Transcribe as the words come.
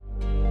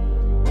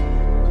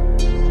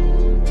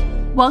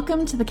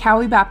Welcome to the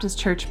Cowie Baptist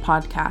Church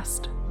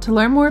podcast. To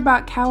learn more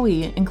about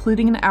Cowie,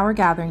 including in our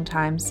gathering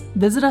times,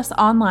 visit us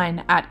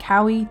online at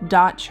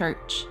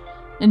cowie.church.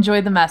 Enjoy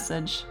the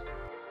message.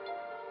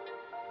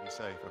 Be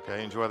safe,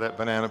 okay? Enjoy that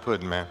banana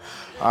pudding, man.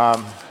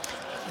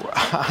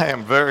 I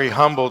am very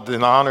humbled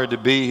and honored to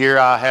be here.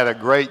 I had a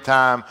great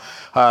time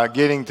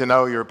getting to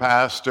know your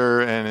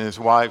pastor and his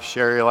wife,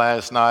 Sherry,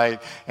 last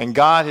night. And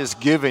God has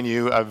given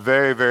you a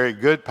very, very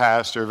good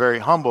pastor, a very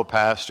humble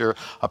pastor,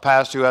 a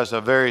pastor who has a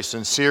very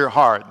sincere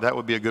heart. That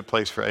would be a good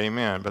place for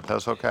amen, but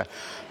that's okay.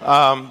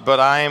 But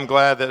I am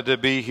glad to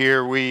be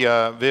here.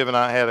 Viv and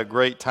I had a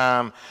great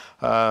time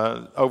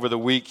over the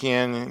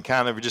weekend,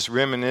 kind of just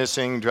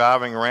reminiscing,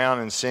 driving around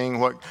and seeing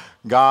what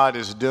God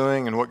is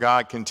doing and what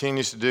God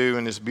continues to do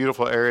in this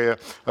beautiful area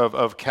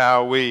of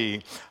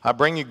Cowie. I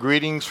bring you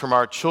greetings from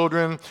our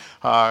children.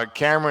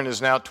 Cameron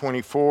is now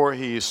 24.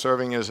 He is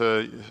serving as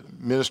a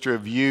minister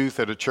of youth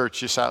at a church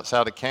just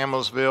outside of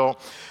Campbellsville.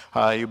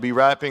 He'll be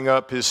wrapping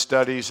up his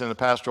studies in the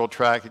pastoral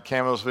track at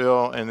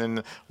Campbellsville, and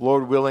then,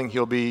 Lord willing,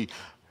 he'll be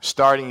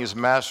starting his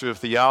Master of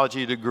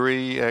Theology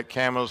degree at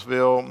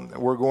Campbellsville.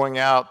 We're going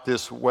out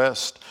this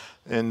west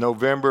in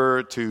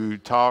November to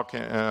talk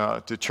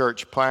to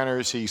church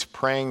planners. He's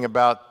praying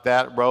about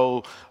that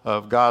role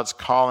of God's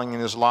calling in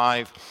his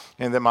life.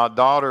 And then my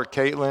daughter,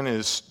 Caitlin,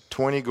 is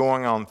 20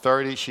 going on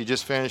 30. She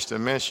just finished a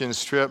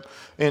missions trip,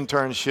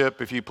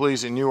 internship, if you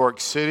please, in New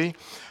York City.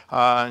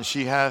 And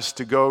she has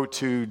to go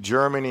to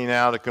Germany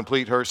now to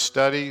complete her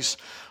studies.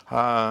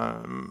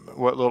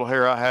 What little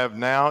hair I have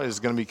now is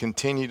going to be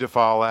continued to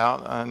fall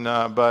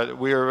out, but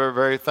we are very,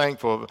 very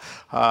thankful.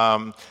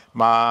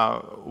 My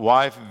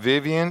wife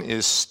Vivian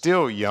is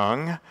still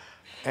young,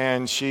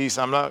 and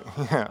I'm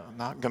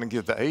not going to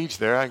give the age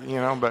there,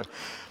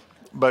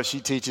 but she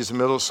teaches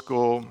middle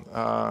school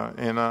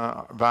in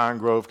Vine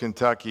Grove,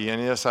 Kentucky.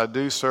 And yes, I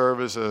do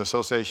serve as an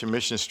association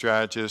mission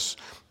strategist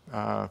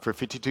for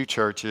 52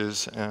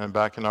 churches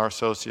back in our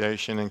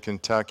association in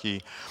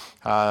Kentucky.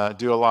 I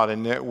do a lot of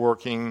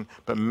networking,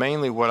 but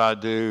mainly what I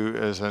do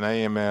as an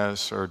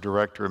AMS or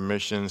director of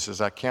missions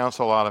is I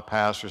counsel a lot of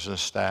pastors and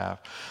staff.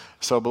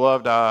 So,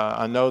 beloved,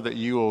 I know that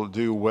you will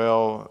do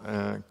well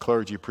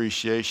Clergy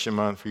Appreciation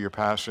Month for your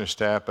pastor and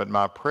staff, but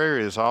my prayer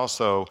is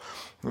also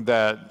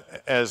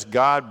that as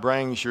God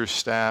brings your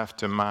staff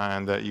to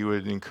mind, that you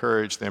would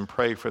encourage them,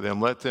 pray for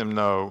them, let them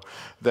know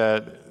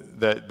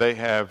that they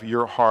have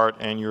your heart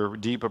and your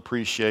deep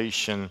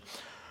appreciation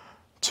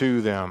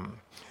to them.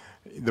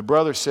 The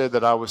brother said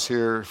that I was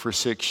here for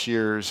 6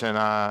 years, and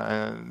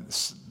I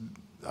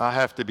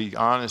have to be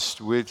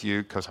honest with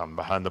you because I'm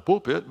behind the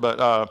pulpit, but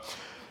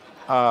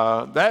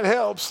that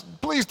helps.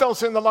 Please don't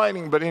send the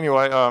lightning. But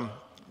anyway,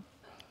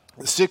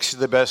 6 of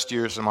the best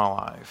years of my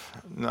life,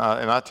 and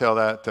I tell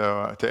that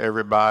to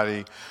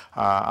everybody.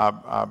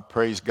 I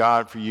praise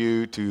God for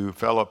you, to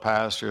fellow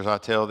pastors. I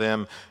tell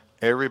them,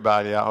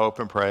 everybody, I hope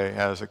and pray,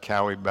 has a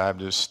Cowie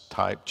Baptist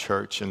type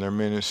church in their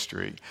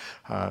ministry.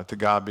 To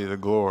God be the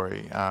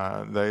glory.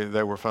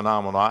 They were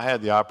phenomenal. I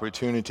had the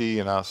opportunity,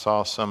 and I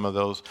saw some of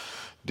those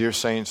dear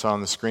saints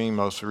on the screen,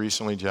 most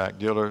recently Jack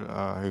Diller,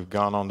 who've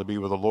gone on to be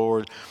with the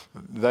Lord.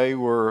 They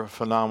were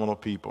phenomenal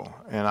people,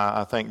 and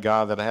I thank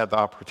God that I had the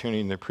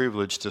opportunity and the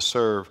privilege to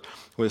serve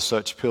with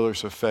such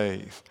pillars of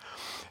faith.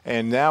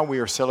 And now we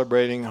are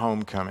celebrating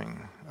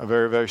homecoming, a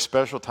very, very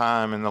special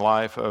time in the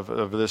life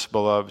of this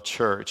beloved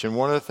church. And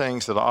one of the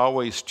things that I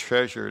always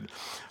treasured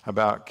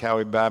about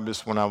Cowie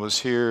Baptist when I was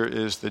here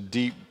is the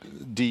deep,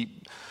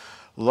 deep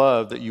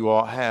love that you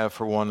all have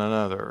for one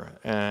another.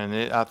 And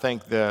I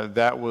think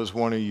that was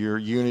one of your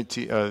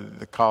unity,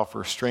 the call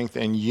for strength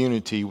and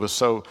unity was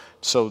so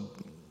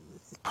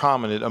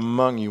prominent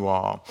among you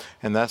all.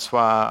 And that's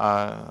why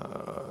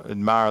I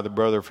admire the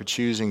brother for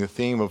choosing the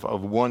theme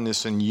of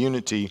oneness and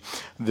unity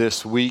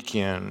this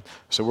weekend.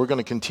 So we're going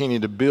to continue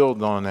to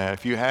build on that.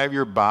 If you have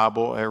your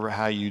Bible, ever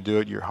how you do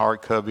it, your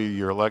hard copy,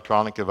 your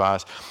electronic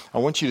device, I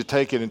want you to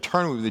take it and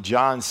turn with me to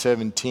John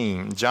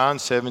 17. John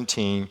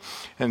 17,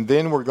 and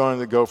then we're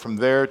going to go from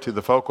there to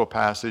the focal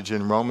passage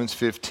in Romans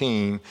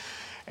 15.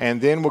 And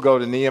then we'll go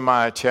to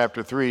Nehemiah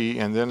chapter 3,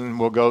 and then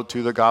we'll go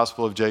to the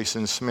Gospel of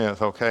Jason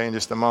Smith, okay, in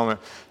just a moment.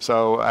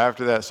 So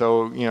after that,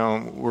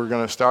 we're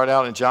going to start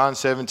out in John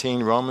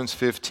 17, Romans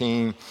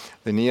 15,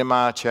 the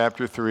Nehemiah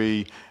chapter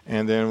 3,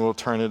 and then we'll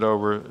turn it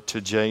over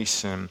to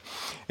Jason.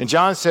 In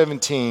John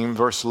 17,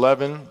 verse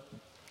 11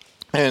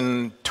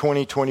 and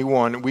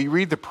 20-21, we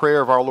read the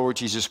prayer of our Lord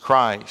Jesus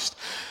Christ.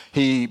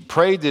 He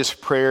prayed this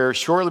prayer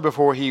shortly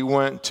before he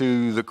went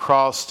to the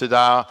cross to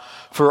die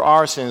for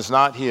our sins,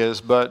 not his,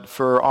 but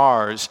for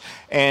ours.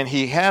 And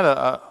he had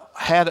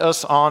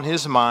us on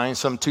his mind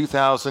some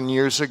 2,000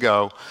 years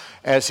ago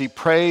as he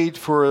prayed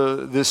for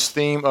this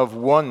theme of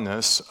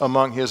oneness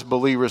among his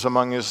believers,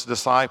 among his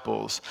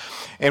disciples.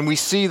 And we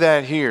see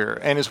that here.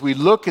 And as we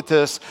look at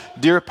this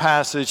dear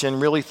passage and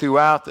really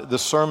throughout the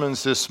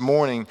sermons this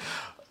morning,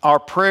 our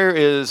prayer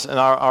is, and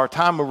our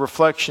time of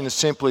reflection is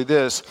simply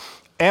this: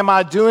 am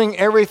I doing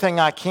everything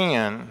I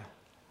can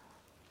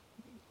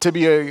to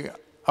be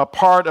a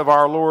part of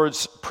our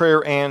Lord's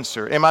prayer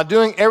answer? Am I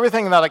doing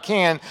everything that I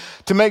can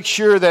to make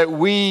sure that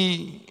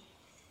we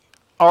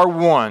are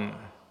one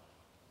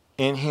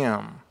in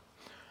Him?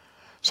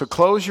 So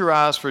close your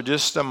eyes for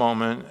just a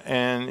moment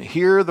and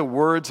hear the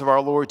words of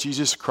our Lord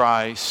Jesus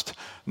Christ.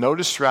 No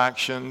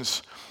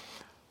distractions.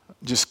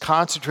 Just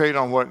concentrate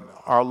on what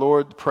our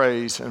Lord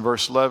prays in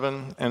verse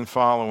 11 and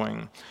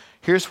following.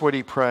 Here's what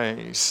He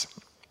prays.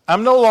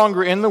 I'm no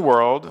longer in the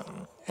world,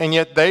 and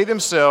yet they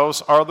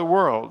themselves are the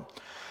world.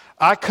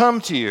 I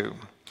come to you.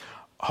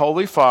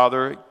 Holy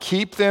Father,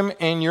 keep them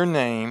in your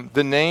name,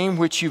 the name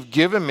which you've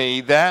given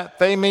me, that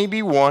they may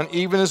be one,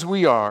 even as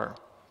we are.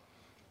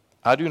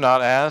 I do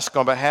not ask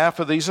on behalf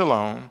of these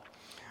alone,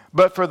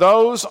 but for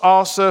those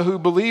also who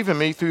believe in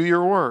me through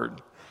your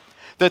word,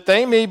 that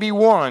they may be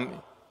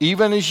one,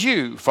 even as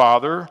you,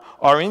 Father,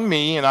 are in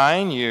me and I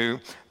in you,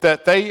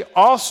 that they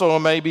also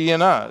may be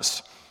in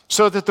us,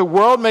 so that the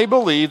world may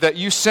believe that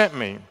you sent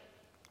me.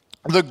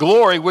 The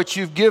glory which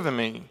you've given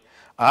me,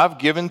 I've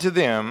given to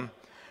them,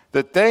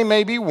 that they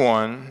may be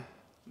one,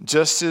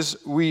 just as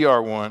we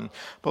are one.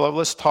 Beloved,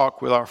 let's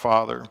talk with our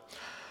Father.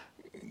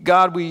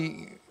 God,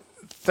 we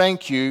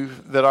thank you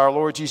that our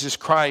Lord Jesus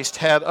Christ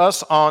had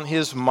us on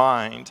His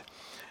mind.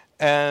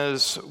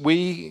 As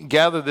we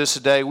gather this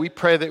day, we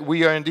pray that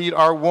we are indeed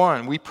are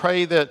one. We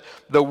pray that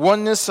the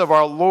oneness of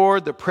our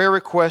Lord, the prayer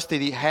request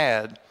that He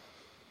had,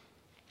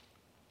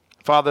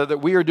 Father, that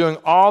we are doing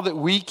all that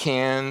we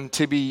can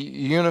to be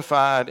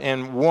unified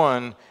and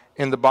one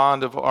in the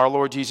bond of our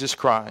Lord Jesus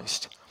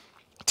Christ.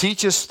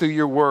 Teach us through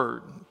your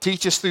word.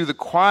 Teach us through the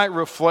quiet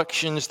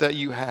reflections that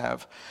you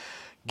have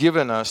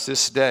given us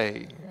this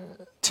day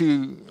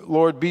to,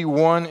 Lord, be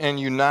one and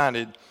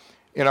united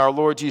in our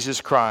Lord Jesus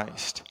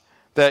Christ.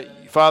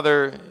 That,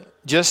 Father,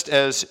 just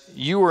as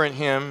you were in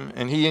Him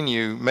and He in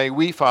you, may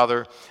we,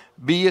 Father,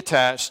 be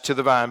attached to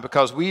the vine,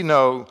 because we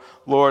know,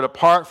 Lord,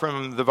 apart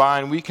from the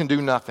vine, we can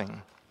do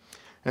nothing.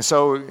 And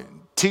so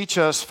teach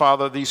us,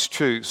 Father, these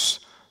truths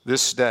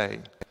this day.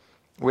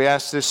 We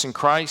ask this in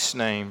Christ's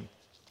name.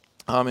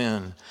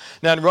 Amen.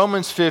 Now in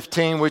Romans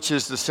 15, which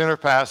is the center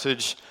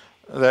passage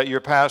that your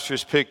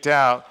pastors picked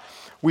out,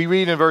 we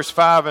read in verse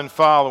 5 and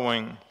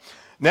following,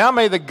 now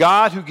may the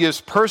God who gives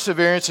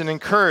perseverance and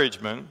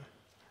encouragement,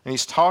 and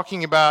he's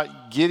talking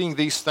about getting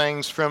these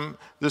things from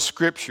the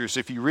Scriptures.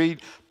 If you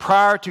read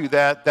prior to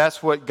that,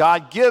 that's what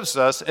God gives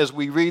us as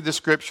we read the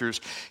Scriptures.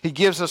 He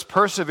gives us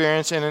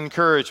perseverance and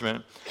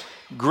encouragement.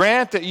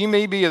 Grant that you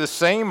may be of the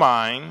same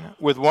mind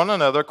with one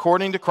another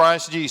according to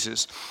Christ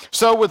Jesus.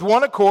 So with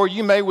one accord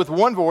you may with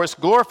one voice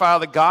glorify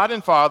the God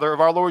and Father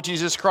of our Lord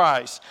Jesus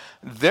Christ.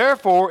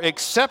 Therefore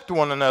accept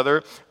one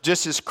another,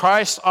 just as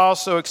Christ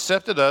also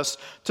accepted us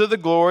to the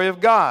glory of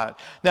God.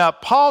 Now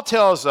Paul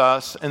tells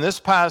us in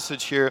this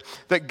passage here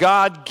that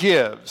God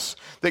gives.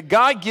 That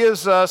God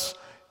gives us,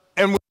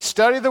 and we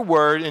study the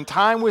Word in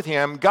time with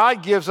Him,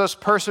 God gives us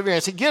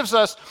perseverance. He gives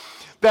us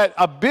that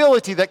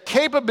ability, that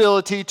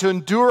capability to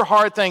endure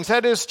hard things.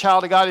 That is,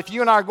 child of God, if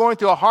you and I are going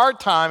through a hard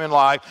time in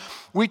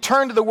life, we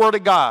turn to the Word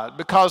of God,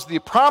 because the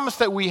promise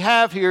that we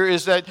have here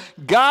is that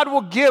God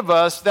will give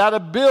us that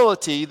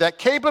ability, that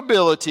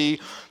capability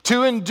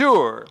to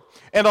endure.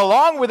 And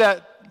along with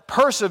that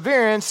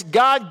perseverance,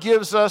 God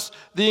gives us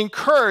the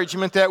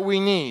encouragement that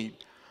we need,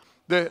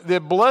 the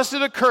blessed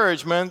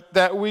encouragement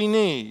that we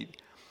need.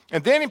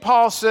 And then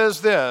Paul says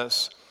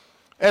this,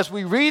 as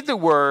we read the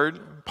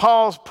Word,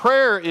 Paul's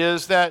prayer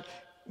is that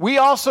we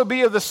also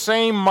be of the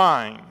same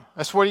mind.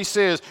 That's what he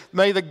says.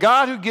 May the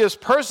God who gives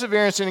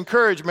perseverance and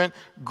encouragement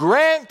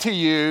grant to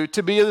you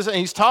to be of the same.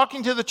 He's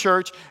talking to the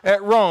church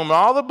at Rome,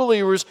 all the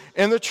believers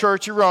in the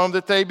church at Rome,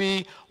 that they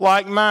be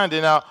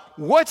like-minded. Now,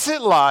 what's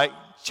it like,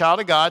 child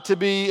of God, to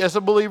be, as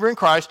a believer in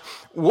Christ,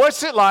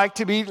 what's it like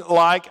to be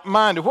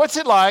like-minded? What's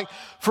it like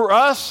for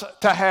us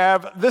to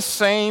have the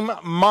same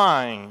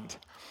mind?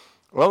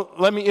 Well,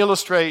 let me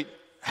illustrate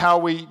how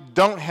we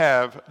don't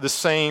have the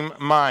same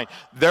mind.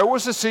 There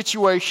was a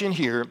situation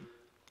here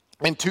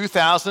in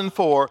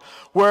 2004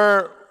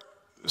 where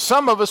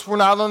some of us were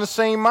not on the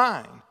same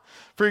mind.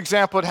 For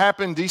example, it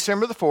happened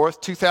December the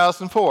 4th,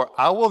 2004.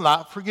 I will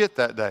not forget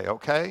that day,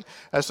 okay?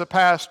 As a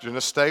pastor, now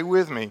stay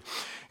with me.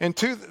 In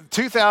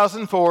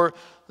 2004,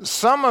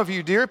 some of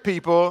you, dear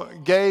people,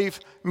 gave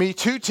me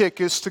 2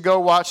 tickets to go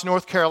watch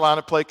North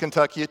Carolina play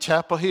Kentucky at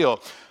Chapel Hill.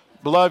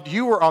 Beloved,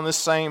 you were on the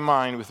same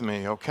mind with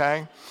me,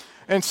 okay?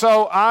 And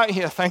so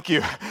thank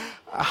you.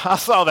 I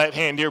saw that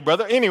hand here,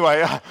 brother.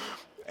 Anyway,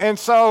 and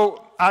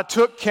so I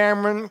took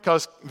Cameron,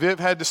 because Viv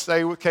had to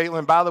stay with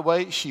Caitlin. By the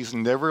way, she's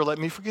never let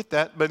me forget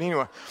that. But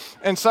anyway,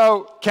 and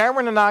so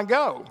Cameron and I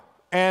go.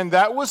 And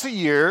that was a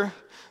year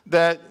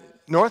that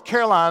North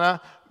Carolina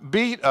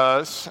beat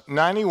us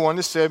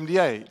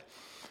 91-78.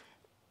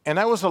 And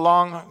that was a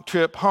long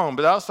trip home.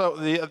 But also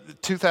the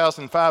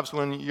 2005 is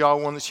when y'all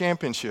won the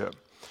championship.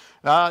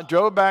 Now, I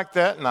drove back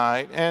that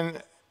night,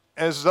 and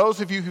as those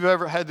of you who've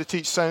ever had to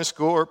teach Sunday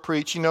school or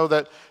preach, you know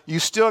that you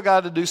still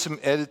got to do some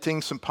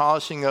editing, some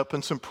polishing up,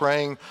 and some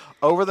praying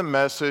over the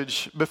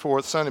message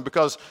before Sunday,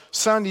 because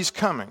Sunday's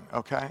coming,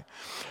 okay?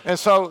 And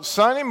so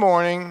Sunday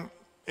morning,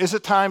 is a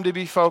time to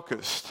be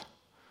focused.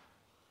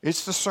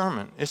 It's the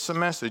sermon. It's the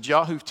message.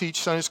 Y'all who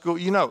teach Sunday school,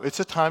 you know it's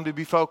a time to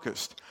be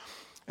focused.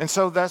 And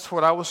so that's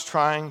what I was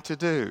trying to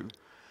do.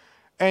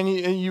 And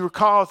you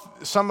recall,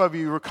 some of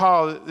you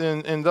recall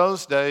in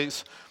those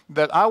days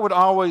that I would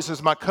always,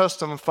 as my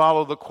custom,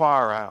 follow the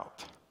choir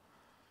out.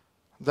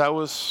 That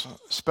was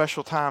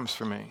special times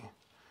for me.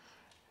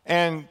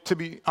 And to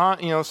be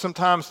honest,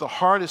 sometimes the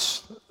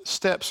hardest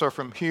steps are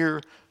from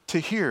here,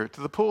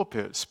 to the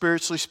pulpit,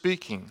 spiritually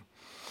speaking.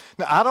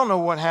 Now, I don't know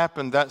what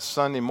happened that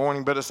Sunday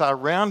morning, but as I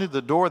rounded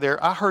the door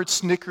there, I heard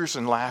snickers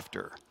and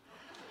laughter.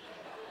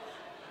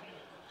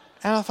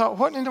 And I thought,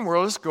 what in the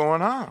world is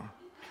going on?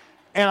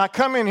 And I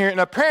come in here, and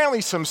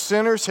apparently some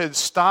sinners had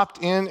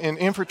stopped in and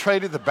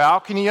infiltrated the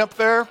balcony up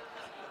there.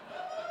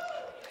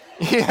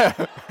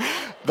 Yeah,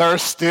 they're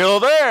still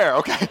there,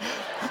 okay?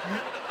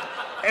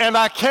 And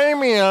I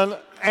came in,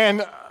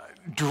 and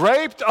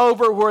draped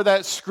over where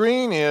that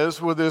screen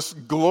is with this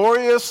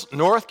glorious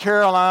North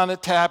Carolina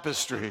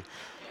tapestry.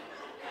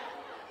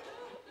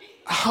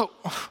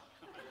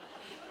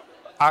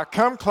 I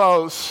come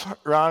close,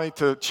 Ronnie,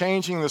 to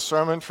changing the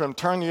sermon from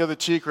turn the other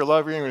cheek or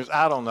love your enemies.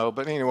 I don't know,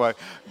 but anyway,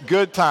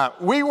 good time.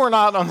 We were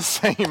not on the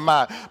same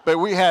mind, but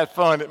we had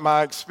fun at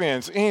my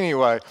expense.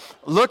 Anyway,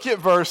 look at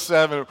verse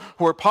 7,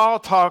 where Paul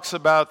talks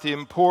about the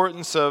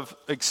importance of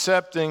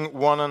accepting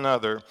one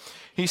another.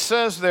 He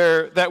says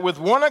there that with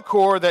one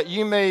accord that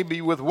you may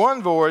be with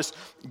one voice,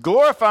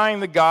 glorifying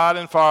the God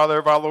and Father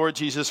of our Lord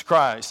Jesus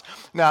Christ.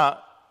 Now,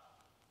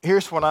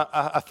 here's what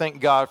I thank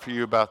God for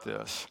you about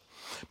this.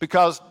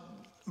 Because,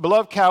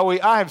 beloved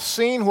Cowie, I have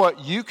seen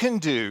what you can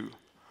do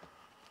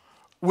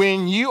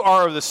when you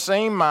are of the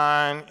same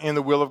mind in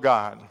the will of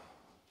God.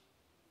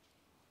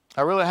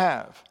 I really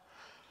have.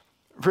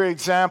 For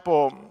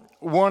example,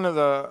 one of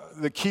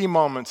the key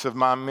moments of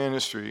my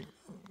ministry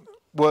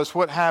was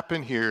what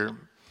happened here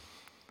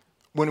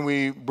when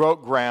we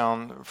broke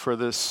ground for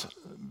this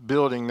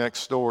building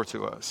next door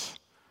to us.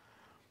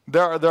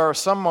 There are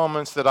some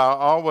moments that I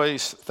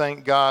always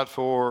thank God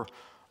for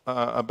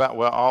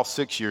all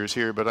 6 years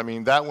here, but I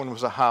mean, that one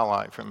was a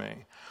highlight for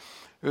me.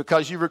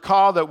 Because you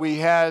recall that we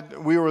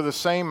were the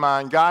same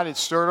mind. God had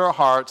stirred our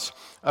hearts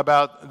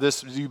about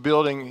this new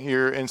building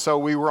here, and so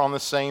we were on the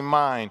same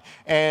mind.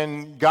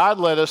 And God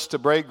led us to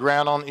break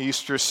ground on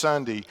Easter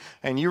Sunday.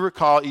 And you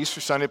recall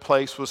Easter Sunday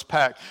place was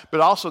packed.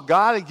 But also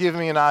God had given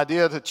me an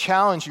idea to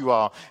challenge you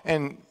all.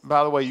 And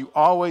by the way, you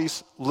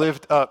always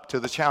lived up to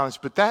the challenge.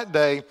 But that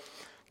day,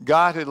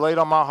 God had laid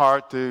on my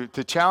heart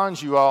to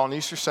challenge you all on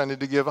Easter Sunday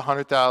to give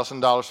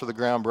 $100,000 for the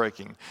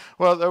groundbreaking.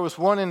 Well, there was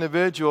one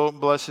individual,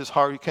 bless his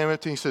heart, who came up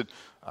to me and said,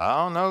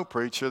 I don't know,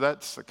 preacher,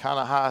 that's a kind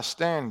of high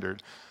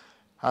standard.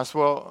 I said,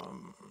 well,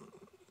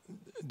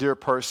 dear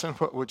person,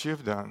 what would you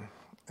have done?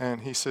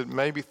 And he said,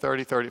 maybe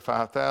 30,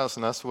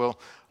 35,000. I said, well,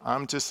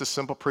 I'm just a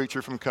simple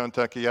preacher from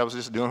Kentucky. I was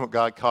just doing what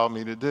God called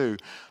me to do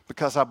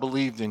because I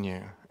believed in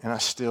you, and I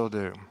still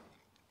do.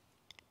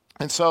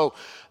 And so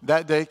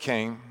that day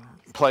came.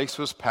 Place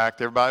was packed.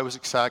 Everybody was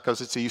excited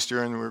because it's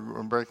Easter and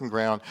we're breaking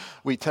ground.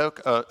 We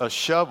took a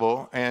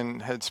shovel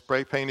and had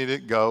spray painted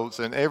it golds,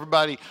 and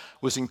everybody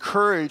was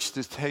encouraged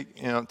to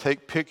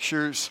take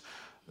pictures.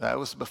 That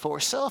was before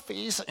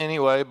selfies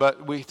anyway,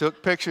 but we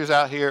took pictures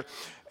out here,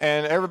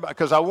 and everybody,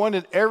 because I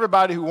wanted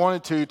everybody who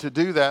wanted to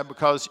do that,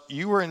 because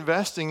you were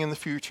investing in the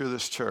future of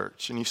this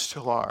church, and you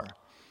still are.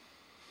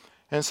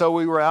 And so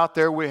we were out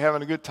there, we were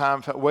having a good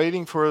time,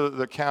 waiting for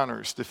the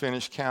counters to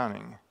finish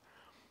counting.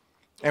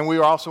 And we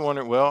were also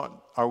wondering,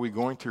 well, are we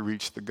going to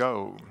reach the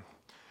goal?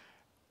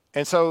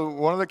 And so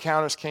one of the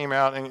counters came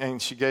out,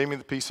 and she gave me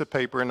the piece of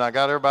paper, and I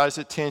got everybody's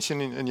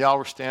attention, and y'all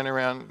were standing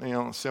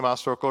around,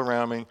 semicircle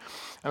around me.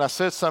 And I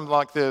said something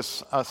like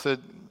this. I said,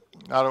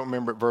 I don't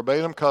remember it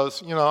verbatim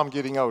because, I'm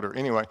getting older.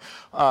 Anyway,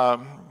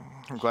 I'm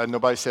glad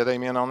nobody said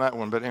amen on that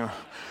one, but anyway.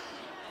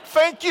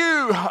 Thank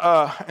you!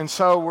 And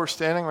so we're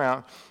standing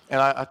around,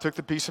 and I took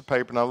the piece of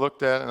paper, and I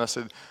looked at it, and I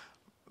said,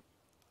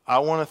 I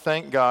want to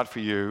thank God for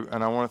you,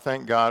 and I want to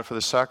thank God for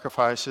the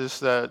sacrifices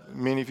that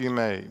many of you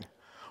made.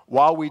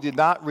 While we did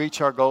not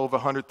reach our goal of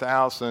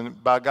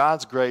 100,000, by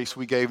God's grace,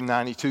 we gave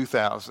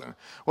 92,000.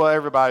 Well,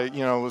 everybody,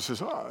 was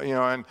just,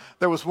 and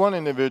there was one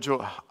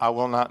individual, I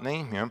will not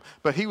name him,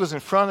 but he was in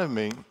front of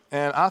me,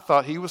 and I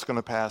thought he was going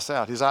to pass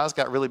out. His eyes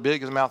got really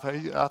big, his mouth,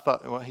 I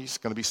thought, well, he's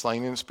going to be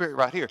slain in the spirit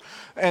right here.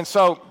 And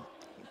so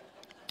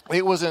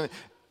it was an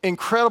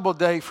incredible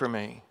day for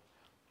me.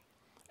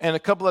 And a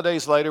couple of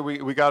days later,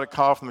 we got a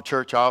call from the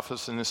church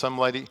office, and some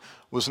lady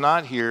was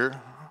not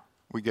here.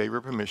 We gave her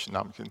permission.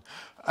 No, I'm kidding.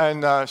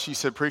 And she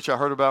said, Preacher, I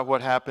heard about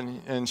what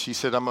happened. And she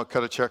said, I'm going to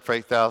cut a check for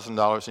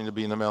 $8,000 and to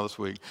be in the mail this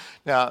week.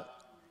 Now,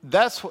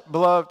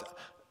 beloved,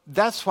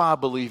 that's why I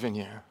believe in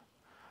you.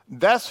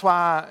 That's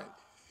why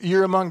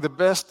you're among the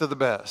best of the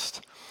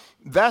best.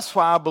 That's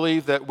why I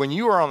believe that when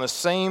you are on the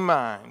same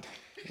mind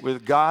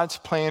with God's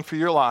plan for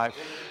your life,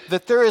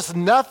 that there is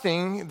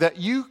nothing that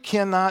you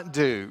cannot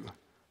do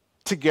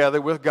together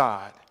with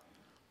God.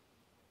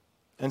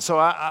 And so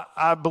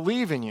I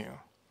believe in you.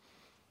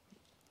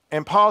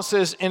 And Paul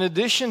says, in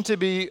addition to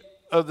be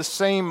of the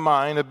same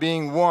mind, of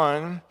being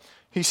one,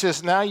 he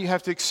says, now you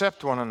have to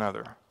accept one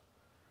another.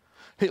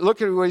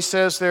 Look at what he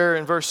says there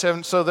in verse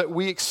 7, so that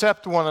we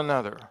accept one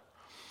another.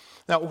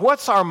 Now,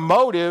 what's our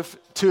motive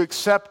to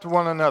accept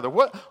one another?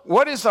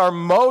 What is our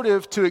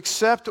motive to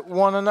accept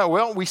one another?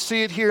 Well, we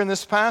see it here in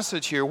this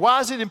passage here.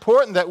 Why is it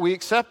important that we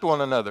accept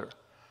one another?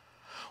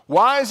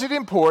 Why is it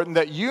important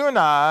that you and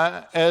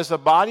I, as a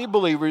body of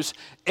believers,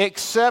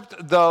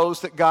 accept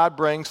those that God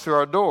brings through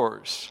our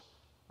doors,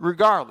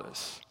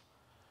 regardless?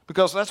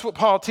 Because that's what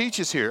Paul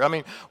teaches here. I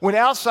mean, when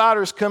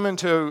outsiders come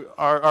into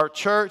our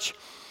church,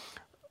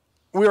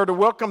 we are to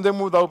welcome them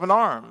with open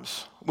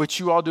arms, which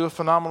you all do a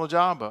phenomenal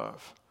job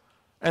of.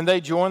 And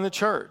they join the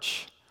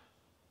church.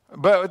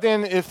 But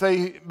then if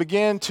they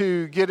begin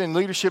to get in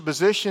leadership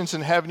positions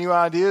and have new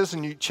ideas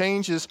and new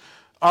changes,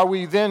 are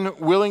we then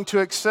willing to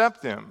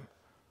accept them?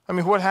 I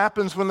mean, what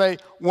happens when they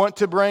want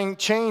to bring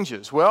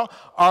changes? Well,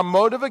 our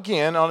motive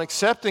again on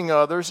accepting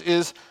others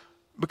is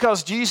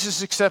because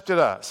Jesus accepted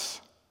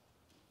us.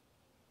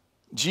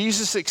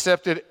 Jesus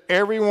accepted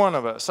every one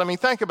of us. I mean,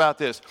 think about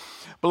this.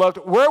 Beloved,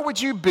 where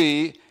would you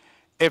be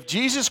if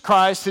Jesus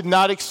Christ had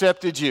not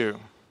accepted you?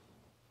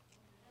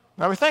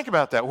 I mean, think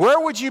about that. Where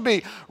would you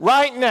be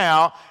right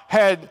now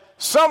had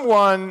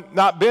someone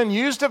not been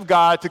used of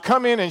God to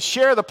come in and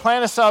share the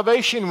plan of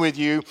salvation with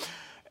you?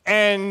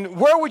 And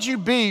where would you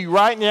be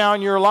right now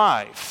in your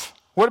life?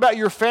 What about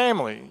your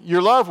family,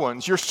 your loved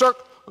ones, your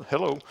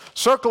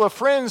circle of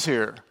friends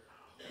here?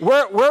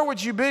 Where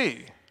would you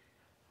be?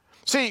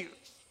 See,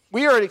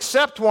 we are to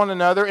accept one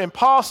another, and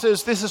Paul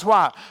says this is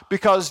why.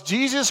 Because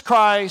Jesus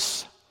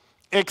Christ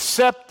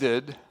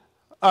accepted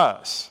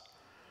us.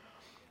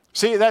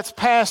 See, that's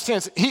past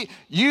tense.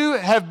 You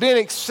have been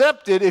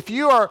accepted. If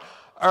you are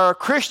a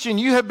Christian,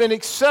 you have been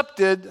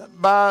accepted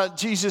by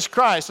Jesus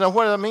Christ. Now,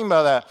 what do I mean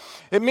by that?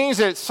 It means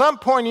that at some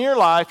point in your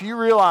life, you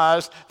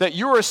realize that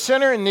you are a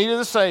sinner in need of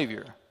the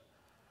Savior.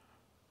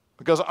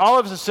 Because all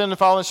of us have sinned and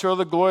fallen short of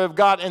the glory of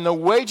God, and the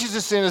wages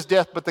of sin is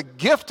death, but the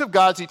gift of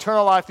God is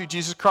eternal life through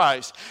Jesus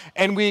Christ.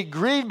 And we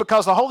agreed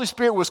because the Holy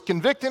Spirit was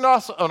convicting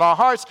us on our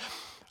hearts,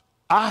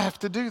 I have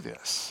to do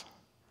this.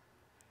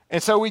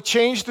 And so we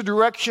changed the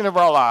direction of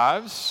our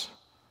lives.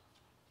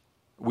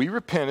 We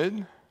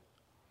repented.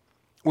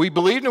 We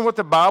believed in what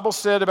the Bible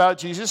said about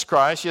Jesus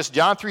Christ. Yes,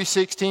 John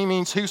 3:16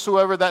 means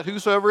whosoever, that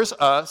whosoever is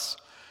us.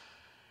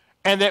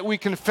 And that we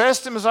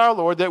confessed him as our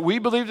Lord, that we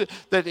believed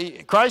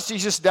that Christ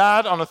Jesus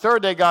died on the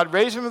third day, God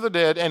raised him from the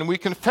dead, and we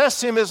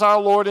confessed him as our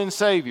Lord and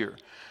Savior.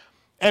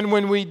 And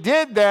when we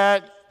did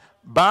that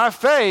by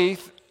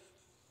faith,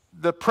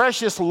 the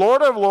precious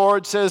Lord of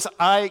Lords says,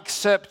 I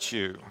accept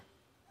you.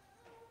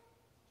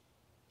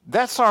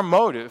 That's our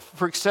motive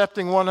for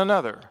accepting one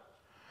another.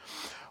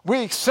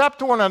 We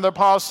accept one another,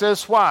 Paul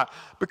says, why?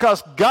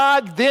 Because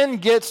God then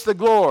gets the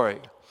glory.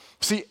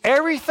 See,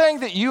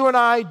 everything that you and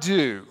I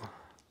do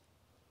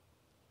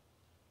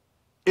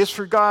is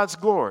for God's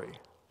glory,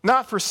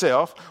 not for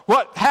self.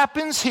 What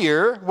happens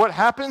here, what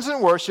happens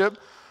in worship,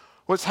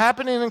 what's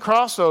happening in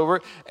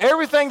crossover,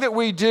 everything that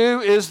we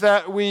do is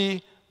that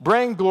we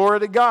bring glory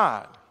to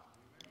God.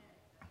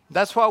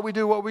 That's why we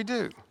do what we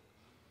do.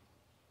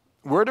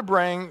 We're to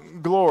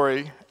bring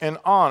glory and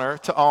honor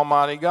to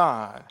Almighty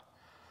God.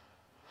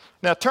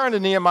 Now turn to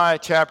Nehemiah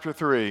chapter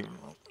 3.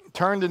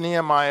 Turn to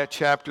Nehemiah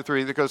chapter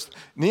 3, because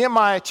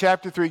Nehemiah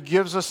chapter 3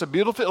 gives us a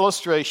beautiful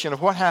illustration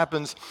of what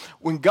happens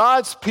when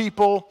God's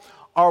people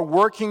are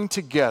working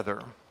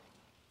together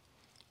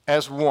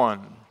as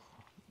one.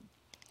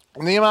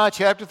 In Nehemiah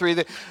chapter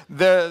 3,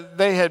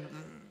 they had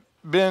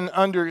been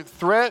under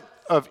threat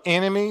of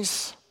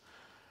enemies.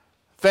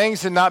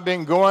 Things had not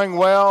been going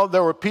well.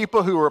 There were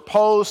people who were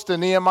opposed to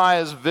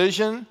Nehemiah's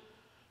vision.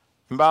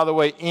 And by the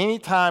way,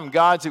 anytime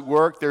God's at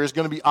work, there is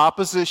going to be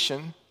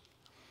opposition.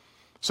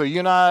 So you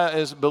and I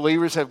as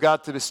believers have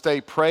got to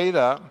stay prayed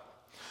up.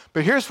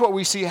 But here's what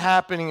we see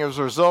happening as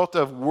a result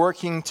of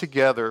working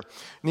together.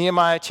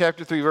 Nehemiah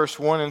chapter 3, verse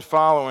 1 and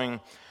following.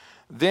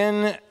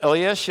 Then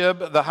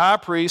Eliashib the high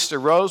priest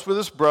arose with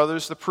his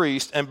brothers, the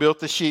priests, and built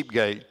the sheep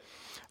gate.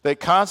 They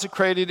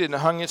consecrated it and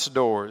hung its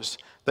doors.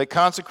 They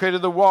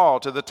consecrated the wall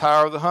to the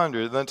Tower of the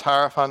Hundred and the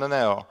Tower of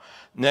Hananel.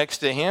 Next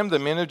to him, the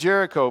men of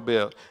Jericho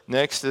built.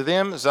 Next to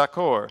them,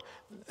 Zachor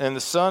and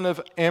the son of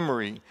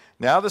Emery.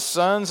 Now the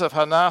sons of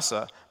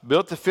Hanassah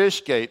built the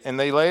fish gate, and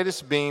they laid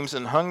its beams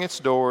and hung its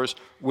doors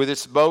with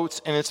its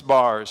bolts and its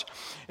bars.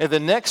 And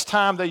the next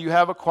time that you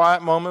have a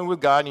quiet moment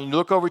with God and you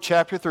look over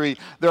chapter 3,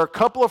 there are a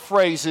couple of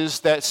phrases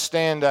that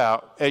stand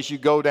out as you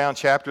go down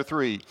chapter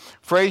 3.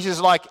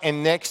 Phrases like,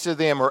 and next to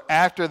them, or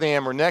after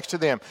them, or next to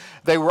them.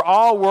 They were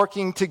all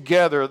working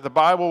together. The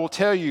Bible will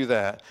tell you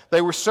that.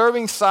 They were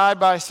serving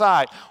side by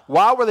side.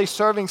 Why were they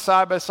serving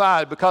side by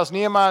side? Because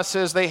Nehemiah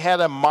says they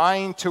had a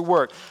mind to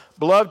work.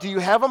 Beloved, do you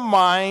have a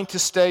mind to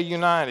stay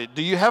united?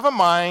 Do you have a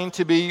mind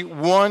to be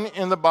one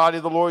in the body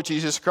of the Lord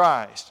Jesus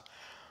Christ?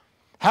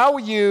 How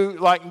will you,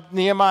 like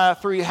Nehemiah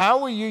 3, how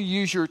will you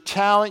use your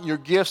talent, your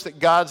gifts that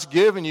God's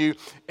given you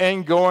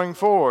and going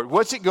forward?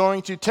 What's it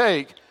going to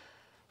take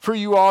for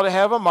you all to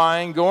have a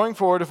mind going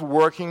forward of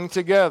working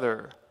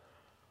together?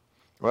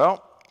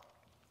 Well,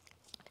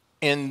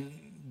 in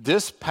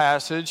this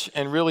passage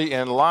and really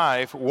in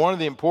life, one of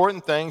the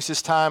important things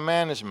is time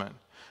management.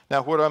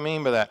 Now, what do I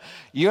mean by that?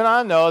 You and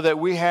I know that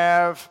we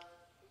have,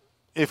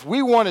 if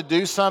we want to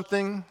do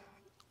something,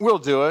 we'll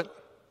do it.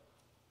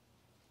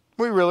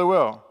 We really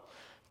will.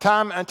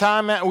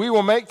 We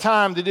will make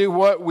time to do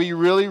what we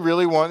really,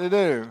 really want to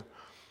do.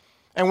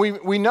 And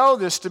we know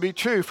this to be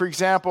true. For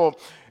example,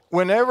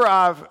 whenever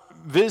I've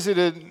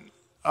visited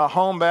a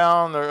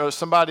homebound or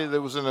somebody that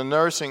was in a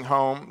nursing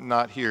home,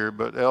 not here,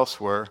 but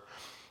elsewhere,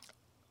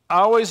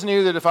 I always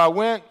knew that if I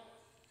went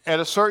at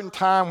a certain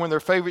time when their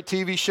favorite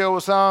TV show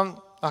was on,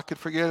 I could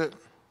forget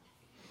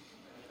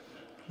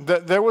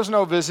it. There was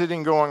no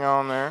visiting going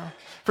on there.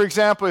 For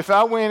example, if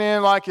I went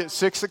in like at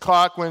 6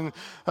 o'clock when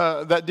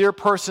that dear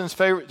person's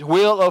favorite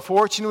Wheel of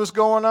Fortune was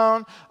going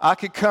on, I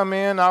could come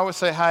in, I would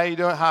say, "How you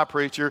doing?" "Hi,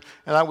 preacher."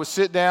 And I would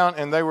sit down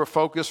and they were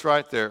focused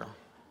right there.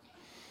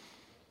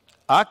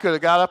 I could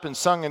have got up and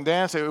sung and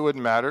danced, it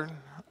wouldn't matter.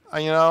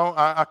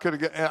 I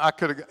could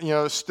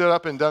have stood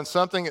up and done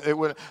something.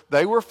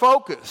 They were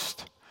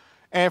focused.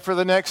 And for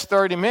the next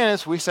 30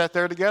 minutes, we sat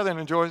there together and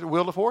enjoyed the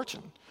Wheel of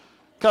Fortune.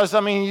 Because,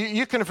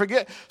 you can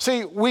forget.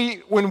 See,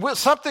 when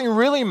something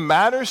really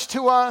matters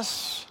to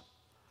us,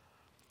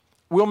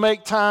 we'll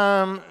make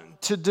time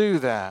to do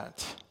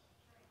that.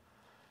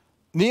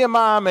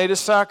 Nehemiah made a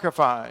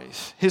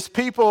sacrifice. His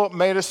people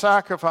made a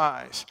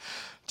sacrifice.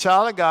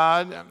 Child of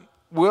God,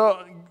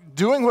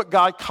 doing what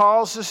God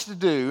calls us to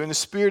do in the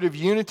spirit of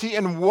unity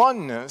and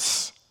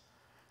oneness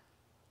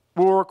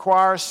will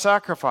require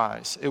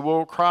sacrifice. It will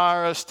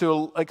require us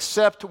to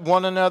accept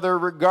one another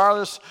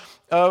regardless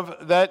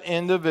of that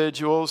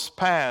individual's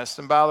past.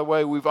 And by the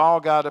way, we've all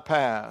got a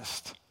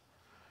past.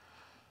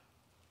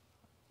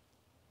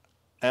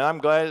 And I'm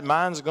glad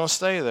mine's going to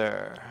stay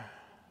there.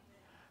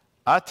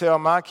 I tell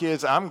my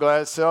kids, I'm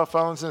glad cell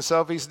phones and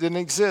selfies didn't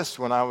exist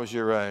when I was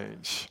your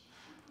age.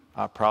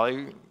 I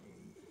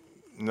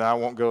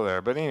won't go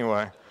there. But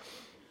anyway.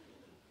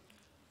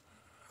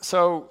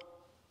 So,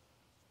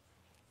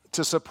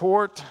 to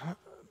support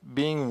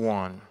being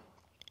one,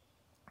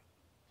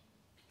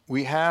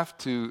 we have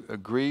to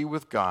agree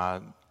with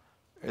God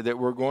that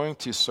we're going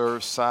to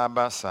serve side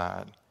by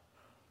side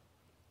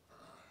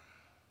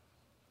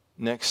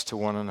next to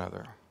one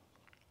another.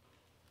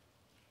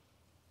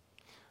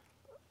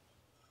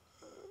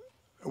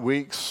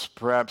 Weeks,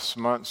 perhaps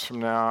months from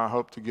now, I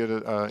hope to get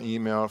an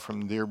email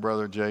from dear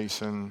brother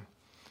Jason,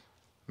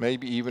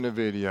 maybe even a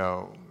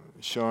video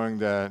showing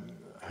that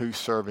who's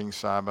serving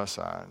side by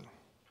side,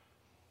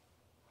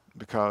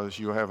 because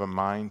you'll have a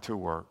mind to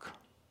work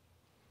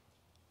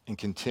and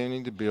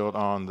continue to build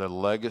on the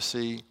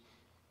legacy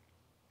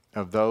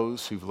of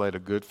those who've laid a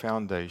good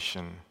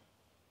foundation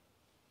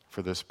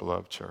for this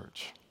beloved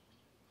church.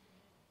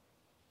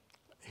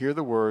 Hear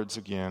the words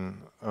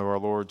again of our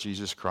Lord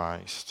Jesus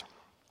Christ.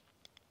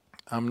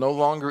 I'm no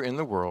longer in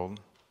the world,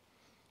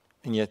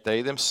 and yet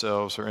they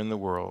themselves are in the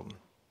world.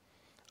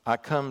 I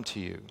come to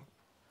you.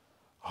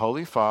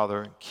 Holy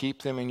Father,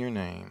 keep them in your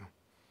name,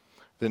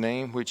 the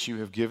name which you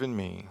have given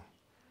me,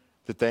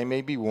 that they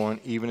may be one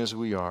even as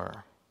we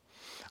are.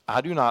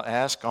 I do not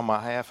ask on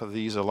behalf of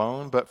these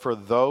alone, but for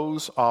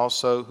those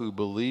also who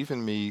believe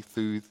in me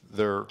through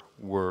their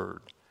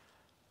word,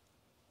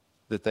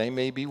 that they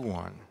may be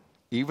one,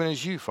 even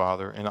as you,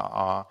 Father,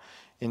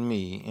 in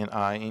me, and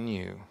I in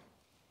you,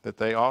 that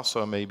they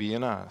also may be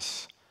in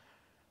us,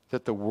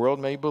 that the world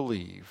may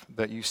believe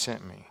that you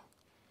sent me.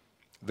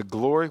 The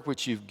glory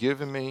which you've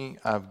given me,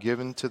 I've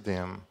given to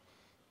them,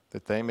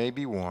 that they may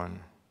be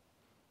one,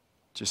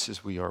 just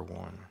as we are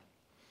one.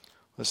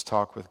 Let's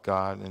talk with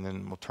God, and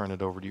then we'll turn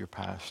it over to your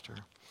pastor.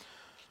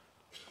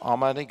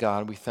 Almighty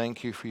God, we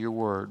thank you for your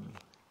word,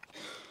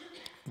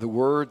 the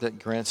word that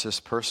grants us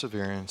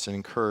perseverance and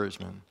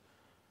encouragement,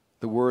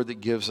 the word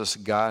that gives us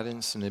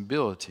guidance and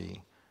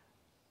ability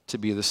to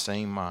be of the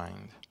same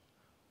mind.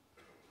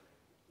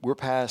 We're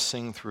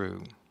passing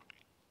through.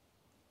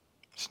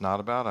 It's not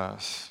about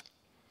us.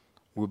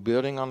 We're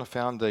building on the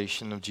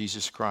foundation of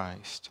Jesus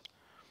Christ.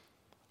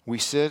 We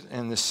sit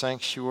in this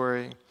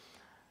sanctuary,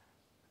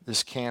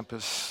 this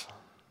campus,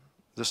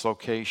 this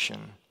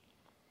location,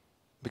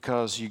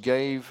 because you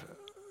gave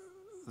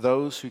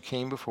those who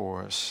came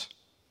before us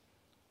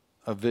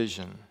a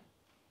vision,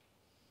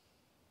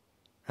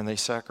 and they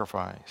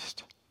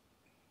sacrificed.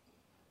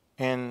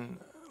 And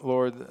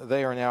Lord,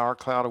 they are now our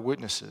cloud of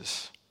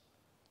witnesses,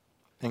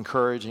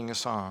 encouraging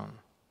us on.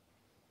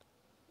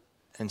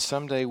 And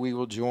someday we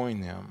will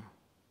join them.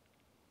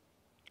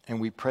 And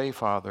we pray,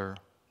 Father,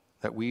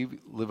 that we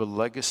live a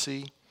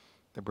legacy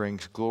that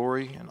brings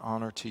glory and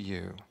honor to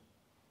you.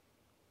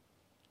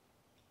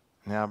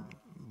 Now,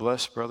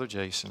 bless Brother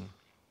Jason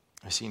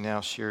as he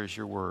now shares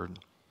your word.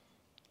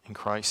 In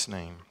Christ's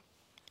name,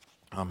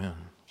 amen.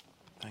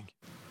 Thank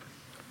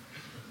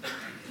you.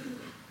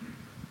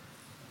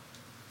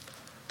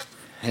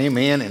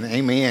 Amen and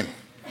amen.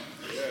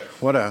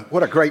 What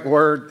a great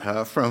word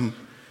from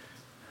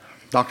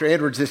Dr.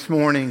 Edwards this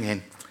morning.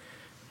 And,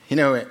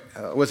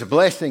 it was a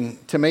blessing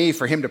to me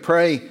for him to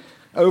pray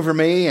over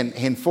me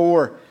and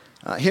for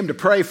him to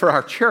pray for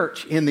our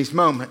church in these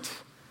moments.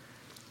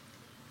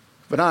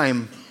 But I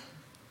am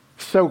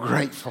so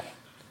grateful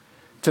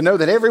to know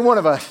that every one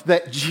of us,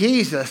 that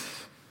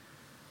Jesus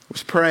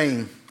was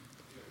praying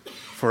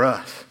for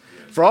us.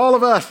 For all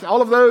of us,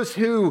 all of those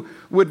who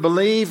would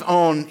believe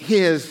on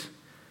his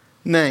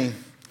name.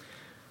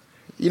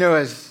 You know,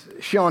 as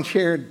Sean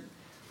shared,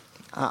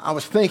 I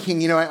was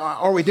thinking,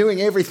 are we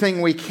doing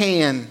everything we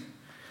can?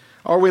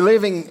 Are we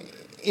living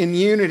in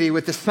unity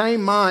with the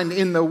same mind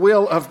in the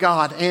will of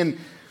God? And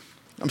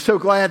I'm so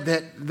glad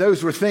that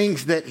those were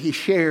things that he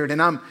shared.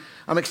 And I'm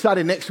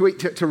excited next week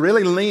to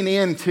really lean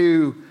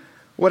into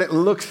what it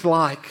looks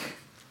like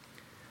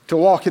to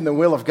walk in the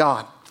will of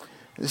God.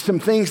 Some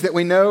things that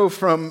we know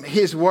from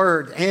his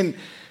word. And,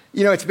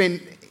 it's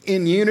been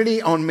in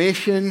unity on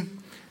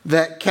mission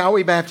that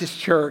Cowie Baptist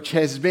Church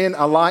has been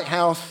a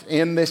lighthouse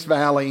in this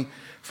valley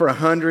for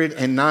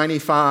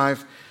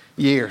 195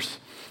 years.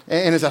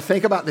 And as I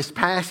think about this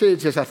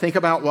passage, as I think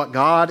about what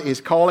God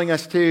is calling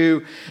us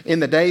to in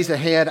the days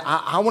ahead,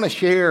 I want to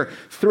share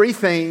three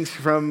things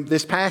from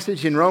this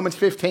passage in Romans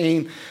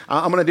 15.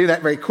 I'm going to do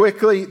that very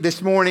quickly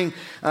this morning.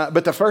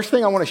 But the first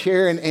thing I want to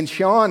share, and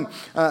Sean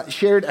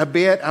shared a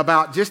bit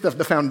about just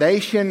the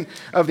foundation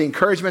of the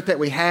encouragement that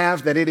we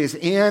have, that it is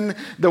in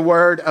the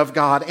Word of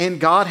God. And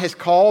God has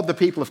called the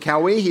people of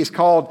Cowie, he has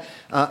called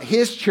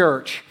his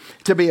church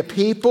to be a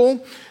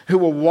people who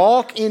will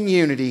walk in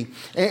unity,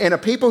 and a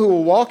people who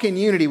will walk in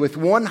unity with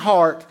one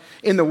heart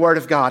in the Word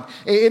of God.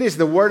 It is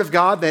the Word of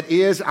God that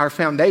is our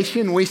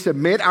foundation. We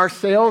submit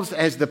ourselves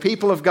as the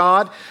people of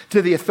God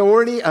to the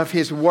authority of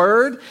his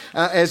Word.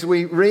 As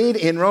we read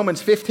in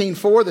Romans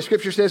 15:4, the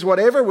scripture says,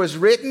 whatever was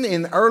written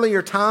in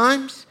earlier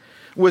times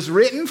was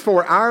written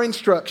for our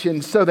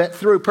instruction, so that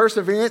through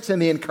perseverance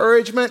and the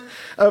encouragement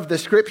of the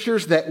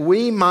scriptures that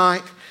we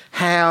might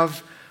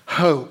have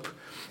hope.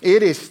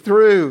 It is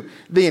through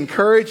the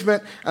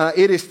encouragement,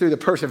 it is through the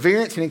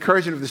perseverance and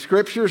encouragement of the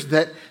scriptures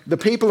that the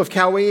people of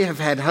Cowie have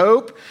had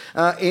hope.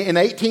 In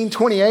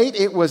 1828,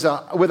 it was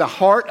with a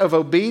heart of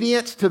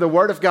obedience to the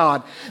Word of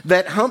God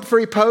that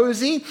Humphrey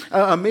Posey,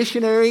 a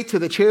missionary to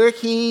the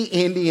Cherokee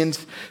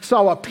Indians,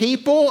 saw a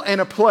people and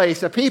a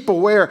place, a people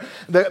where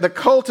the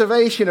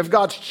cultivation of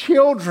God's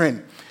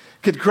children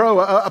could grow,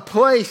 a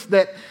place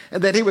that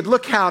he would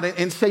look out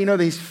and say,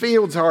 these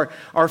fields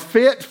are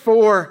fit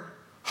for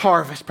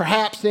harvest.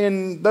 Perhaps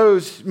in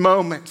those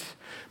moments,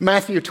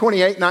 Matthew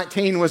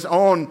 28:19 was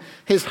on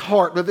his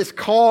heart with this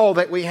call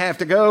that we have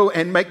to go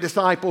and make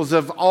disciples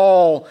of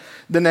all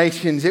the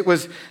nations. It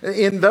was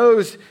in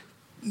those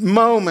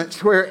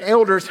moments where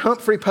elders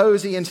Humphrey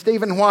Posey and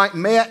Stephen White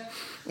met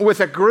with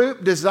a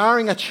group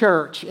desiring a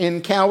church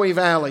in Cowie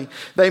Valley.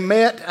 They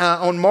met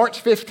on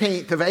March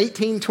 15th of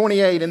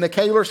 1828 in the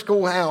Kaler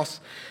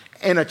Schoolhouse,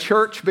 and a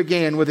church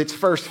began with its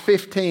first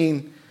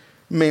 15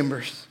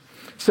 members.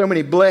 So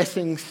many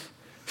blessings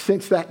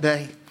since that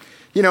day.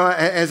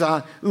 As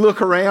I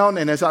look around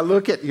and as I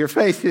look at your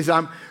faces,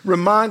 I'm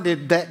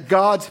reminded that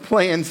God's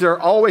plans are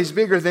always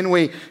bigger than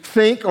we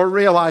think or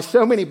realize.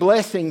 So many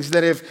blessings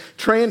that have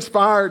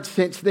transpired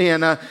since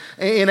then.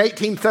 In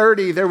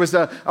 1830, there was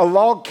a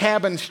log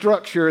cabin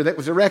structure that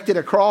was erected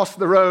across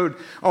the road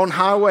on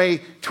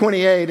Highway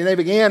 28, and they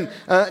began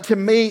to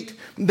meet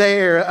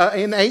there.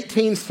 In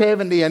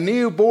 1870, a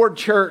new board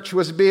church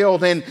was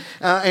built, and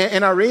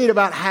I read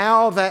about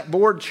how that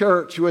board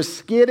church was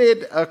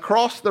skidded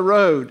across the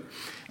road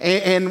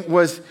and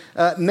was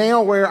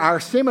now where our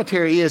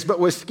cemetery is, but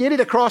was skidded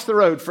across the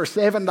road for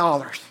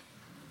 $7.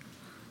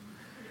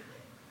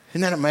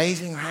 Isn't that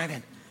amazing,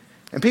 right?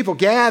 And people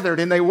gathered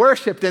and they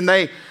worshiped and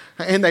they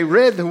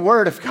read the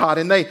Word of God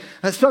and they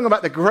sung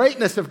about the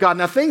greatness of God.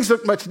 Now things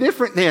looked much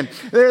different then.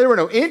 There were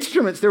no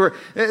instruments. There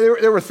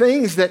were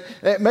things that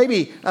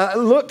maybe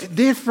looked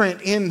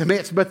different in the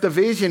midst, but the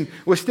vision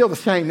was still the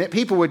same. That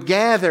people would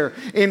gather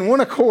in one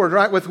accord,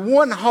 right, with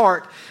one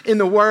heart in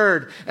the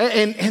Word,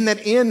 and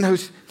that in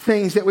those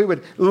things that we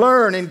would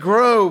learn and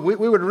grow. We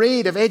would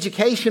read of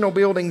educational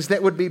buildings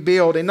that would be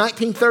built. In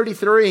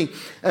 1933,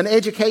 an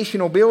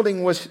educational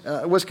building was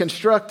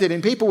constructed,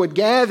 and people would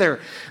gather.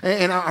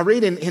 And I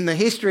read in the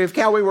history of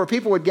Cowie where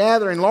people would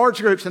gather in large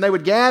groups and they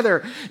would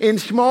gather in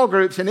small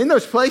groups. And in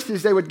those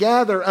places, they would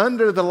gather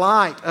under the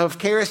light of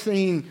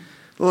kerosene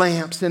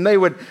lamps, and they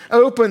would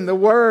open the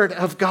Word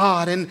of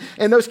God. And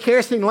those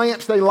kerosene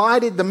lamps, they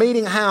lighted the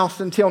meeting house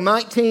until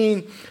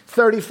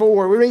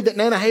 1934. We read that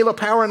Nantahala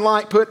Power and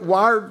Light put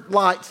wired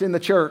lights in the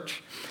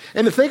church.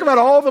 And to think about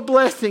all the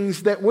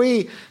blessings that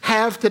we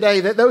have today,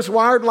 that those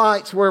wired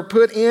lights were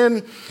put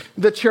in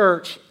the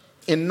church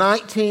in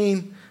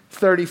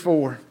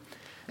 1934.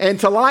 And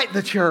to light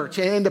the church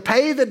and to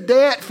pay the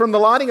debt from the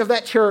lighting of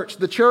that church,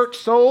 the church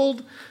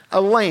sold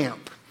a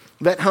lamp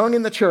that hung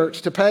in the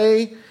church to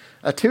pay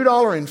a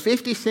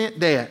 $2.50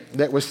 debt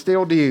that was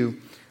still due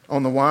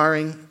on the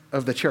wiring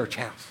of the church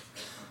house.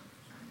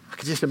 I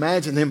could just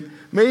imagine them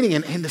meeting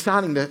and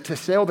deciding to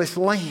sell this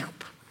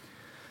lamp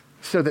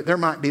so that there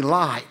might be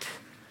light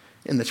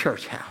in the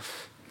church house.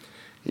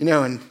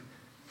 And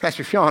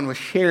Pastor Sean was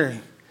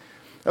sharing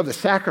of the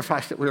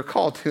sacrifice that we are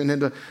called to,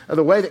 and of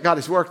the way that God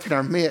has worked in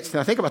our midst.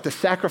 And I think about the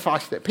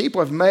sacrifice that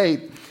people have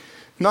made,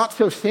 not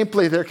so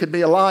simply there could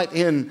be a light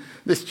in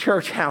this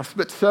church house,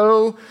 but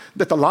so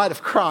that the light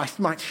of Christ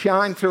might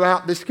shine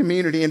throughout this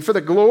community. And for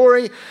the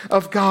glory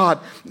of God,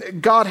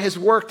 God has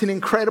worked in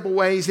incredible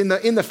ways. In the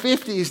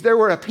 50s, there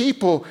were a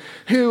people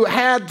who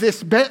had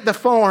this bet the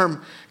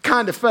farm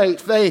kind of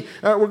faith. They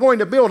were going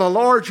to build a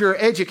larger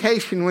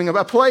education wing,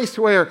 a place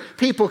where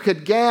people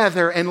could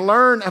gather and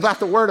learn about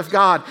the Word of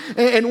God.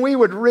 And we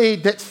would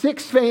read that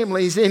 6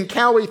 families in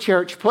Cowie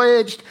Church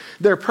pledged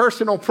their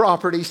personal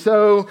property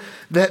so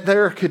that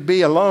there could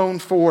be a loan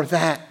for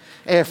that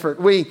effort.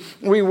 We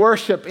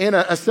worship in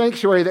a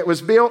sanctuary that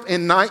was built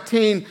in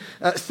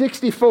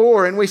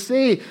 1964, and we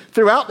see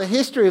throughout the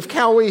history of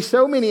Cowie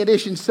so many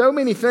additions, so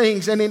many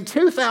things. And in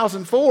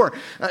 2004,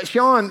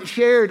 Sean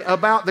shared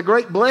about the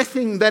great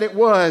blessing that it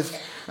was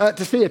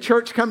to see a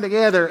church come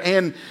together.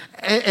 And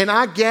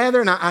I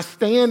gather and I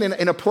stand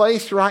in a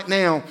place right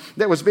now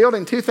that was built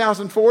in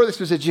 2004. This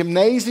was a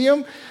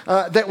gymnasium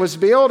that was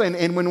built.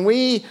 And when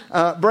we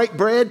break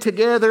bread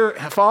together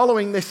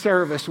following this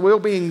service, we'll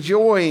be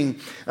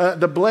enjoying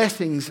the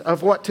blessings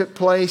of what took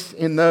place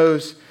in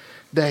those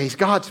days.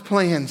 God's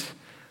plans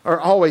are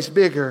always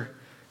bigger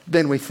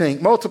than we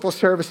think. Multiple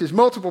services,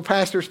 multiple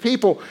pastors,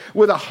 people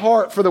with a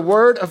heart for the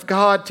Word of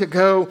God to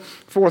go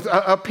forth.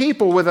 A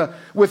people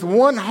with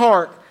one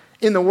heart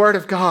in the Word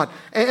of God.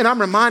 And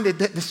I'm reminded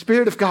that the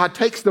Spirit of God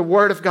takes the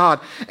Word of God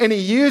and He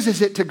uses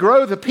it to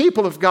grow the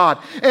people of God.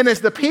 And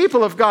as the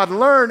people of God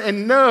learn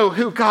and know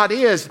who God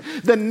is,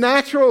 the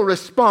natural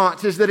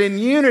response is that in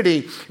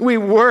unity we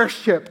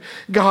worship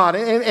God.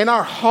 And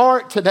our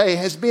heart today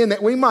has been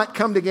that we might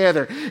come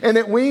together and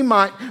that we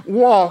might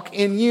walk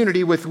in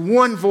unity with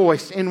one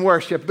voice in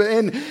worship.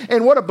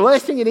 And what a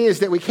blessing it is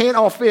that we can't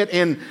all fit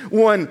in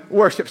one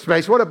worship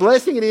space. What a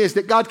blessing it is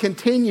that God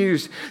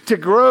continues to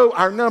grow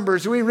our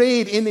numbers. We read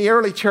in the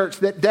early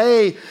church that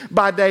day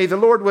by day the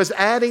Lord was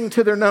adding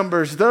to their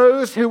numbers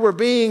those who were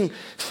being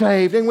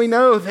saved. And we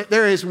know that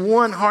there is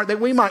one heart that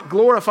we might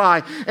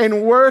glorify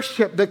and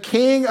worship the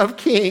King of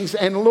Kings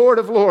and Lord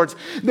of Lords,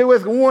 that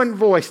with one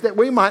voice that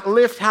we might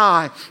lift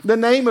high the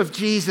name of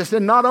Jesus.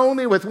 And not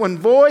only with one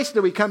voice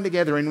do we come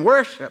together and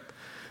worship,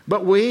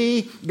 but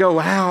we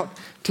go out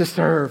to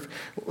serve.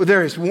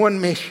 There is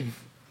one mission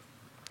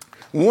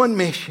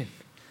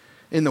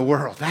in the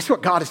world. That's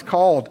what God has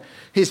called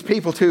His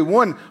people to.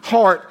 One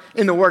heart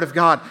in the Word of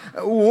God,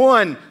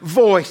 one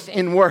voice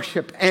in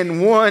worship,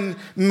 and one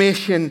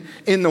mission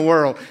in the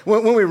world.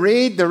 When we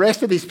read the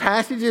rest of these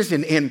passages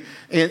in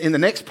the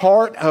next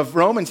part of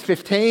Romans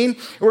 15,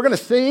 we're going to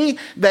see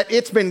that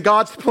it's been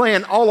God's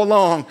plan all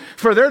along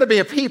for there to be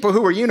a people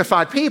who are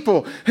unified,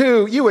 people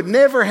who you would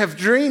never have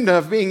dreamed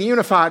of being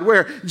unified,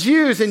 where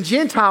Jews and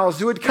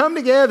Gentiles would come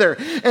together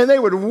and they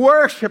would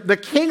worship the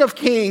King of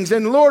Kings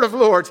and Lord of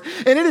Lords.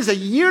 And it is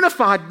a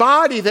unified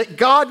body that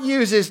God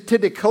uses to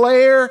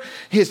declare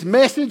His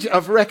message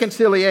of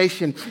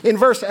reconciliation. In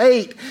verse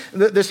 8,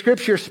 the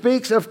scripture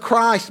speaks of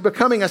Christ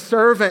becoming a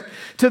servant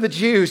to the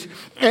Jews.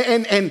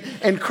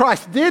 And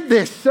Christ did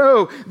this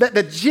so that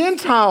the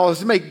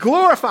Gentiles may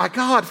glorify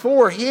God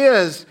for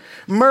His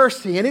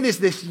mercy. And it is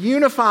this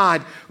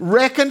unified,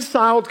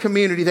 reconciled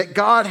community that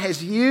God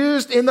has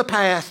used in the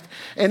past.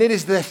 And it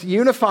is this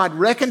unified,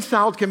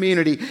 reconciled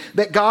community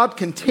that God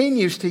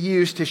continues to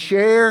use to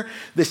share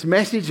this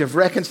message of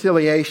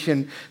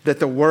reconciliation that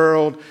the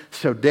world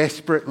so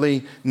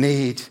desperately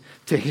needs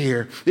to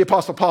hear. The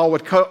Apostle Paul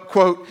would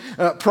quote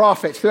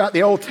prophets throughout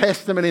the Old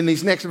Testament in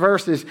these next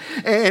verses,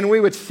 and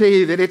we would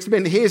see that it's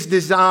been his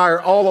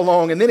desire all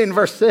along. And then in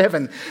verse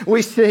 7,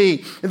 we see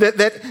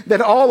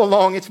that all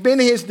along it's been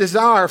his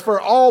desire for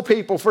all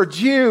people, for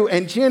Jew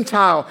and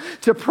Gentile,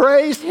 to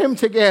praise him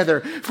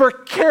together, for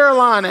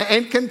Carolina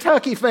and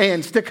Kentucky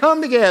fans to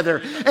come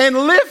together and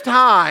lift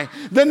high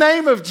the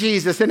name of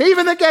Jesus. And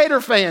even the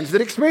Gator fans that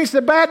experienced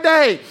a bad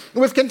day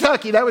with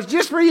Kentucky, that was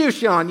just for you,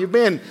 Sean. You've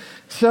been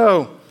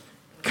so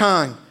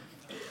kind.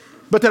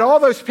 But that all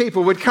those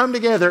people would come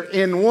together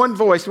in one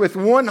voice, with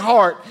one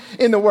heart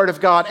in the Word of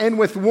God, and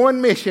with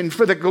one mission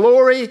for the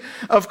glory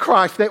of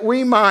Christ, that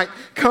we might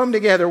come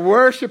together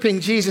worshiping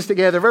Jesus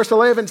together. Verse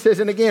 11 says,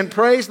 and again,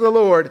 praise the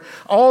Lord,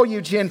 all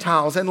you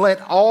Gentiles, and let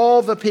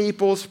all the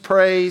peoples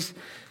praise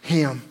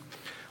Him.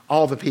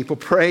 All the people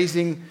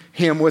praising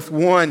Him with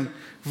one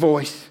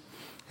voice.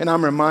 And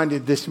I'm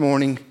reminded this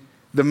morning,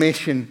 the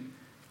mission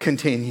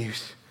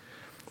continues.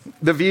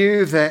 The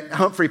view that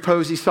Humphrey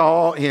Posey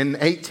saw in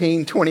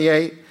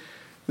 1828,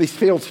 these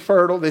fields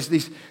fertile,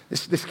 this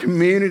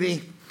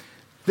community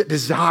that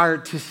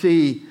desired to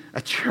see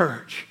a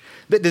church,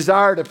 that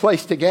desired a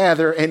place to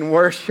gather and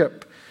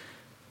worship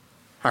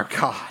our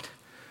God.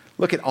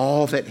 Look at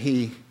all that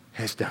He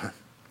has done.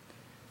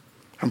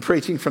 I'm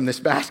preaching from this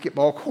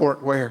basketball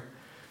court where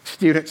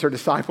students are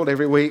discipled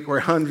every week, where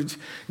hundreds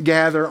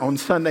gather on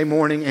Sunday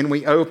morning and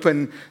we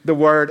open the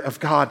Word of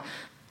God.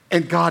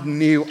 And God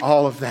knew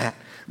all of that.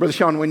 Brother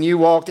Sean, when you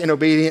walked in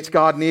obedience,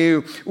 God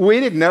knew.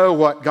 We didn't know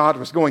what God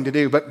was going to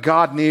do, but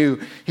God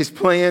knew His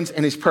plans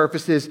and His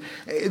purposes.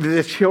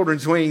 The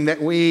children's wing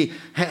that we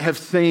have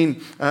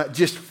seen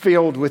just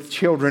filled with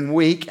children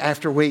week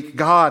after week.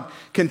 God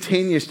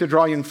continues to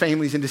draw young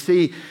families, and to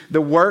see the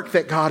work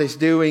that God is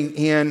doing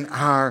in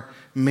our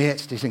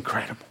midst is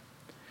incredible.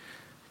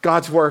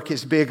 God's work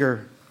is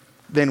bigger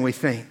than we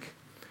think.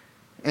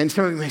 And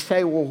some of you may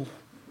say, well,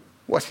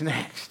 what's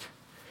next?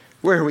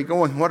 Where are we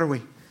going? What are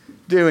we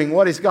doing?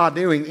 What is God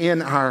doing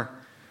in our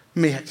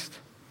midst?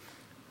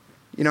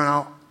 You know, and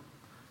I'll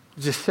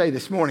just say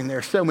this morning, there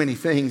are so many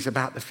things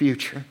about the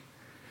future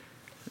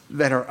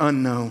that are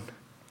unknown.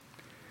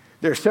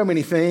 There are so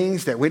many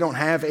things that we don't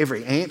have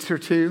every answer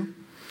to,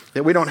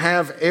 that we don't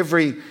have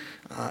every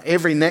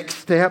next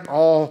step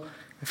all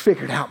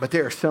figured out, but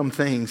there are some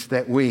things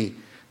that we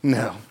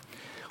know.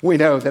 We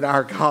know that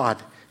our God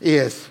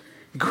is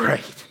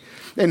great,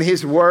 and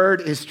His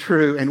word is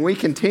true, and we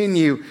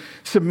continue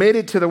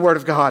submitted to the word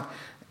of God,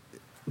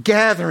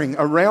 gathering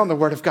around the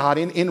word of God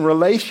in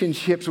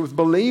relationships with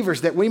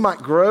believers that we might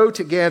grow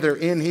together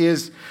in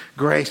His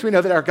grace. We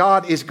know that our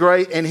God is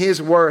great, and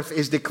His worth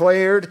is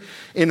declared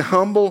in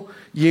humble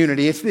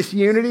unity. It's this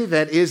unity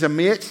that is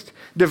amidst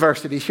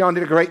diversity. Sean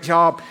did a great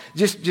job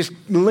just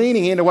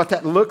leaning into what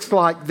that looks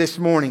like this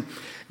morning.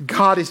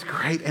 God is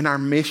great, and our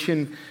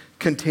mission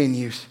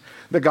continues.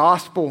 The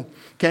gospel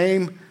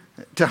came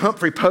to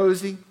Humphrey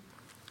Posey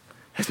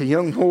as a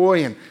young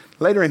boy, and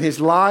later in his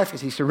life,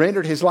 as he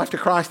surrendered his life to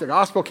Christ, the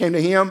gospel came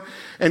to him,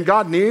 and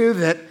God knew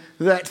that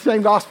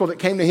same gospel that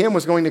came to him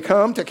was going to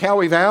come to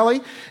Cowie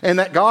Valley, and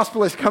that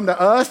gospel has come to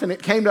us, and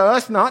it came to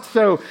us not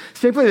so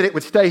simply that it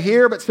would stay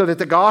here, but so that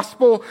the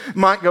gospel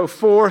might go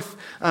forth,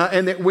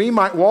 and that we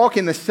might walk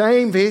in the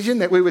same vision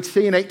that we would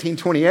see in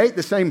 1828,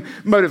 the same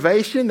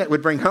motivation that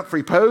would bring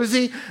Humphrey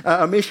Posey,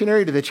 a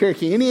missionary to the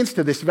Cherokee Indians,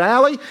 to this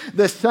valley,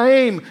 the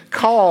same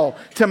call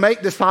to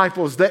make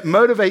disciples that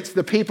motivates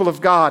the people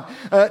of God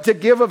to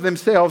give of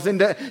themselves and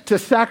to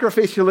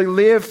sacrificially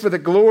live for the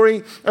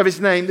glory of His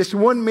name. This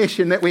one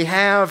mission that we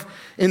have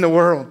in the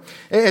world.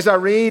 As I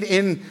read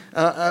in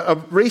a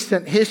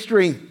recent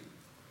history,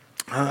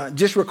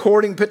 just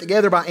recording put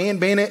together by Ann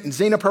Bennett and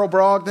Zena Pearl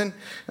Brogdon,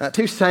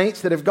 two saints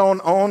that have gone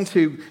on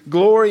to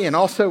glory, and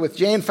also with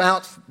Jan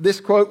Fouts,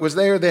 this quote was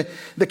there: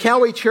 the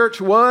Cowie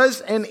Church was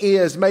and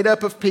is made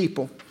up of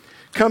people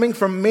coming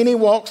from many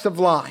walks of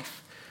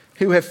life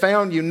who have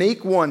found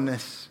unique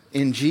oneness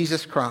in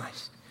Jesus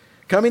Christ,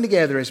 coming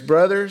together as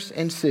brothers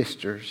and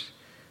sisters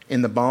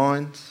in the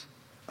bonds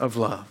of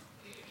love.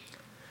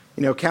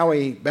 You know,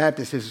 Cowie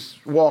Baptist has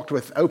walked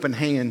with open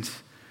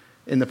hands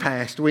in the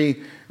past.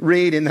 We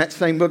read in that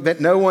same book that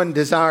no one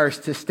desires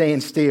to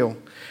stand still,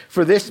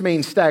 for this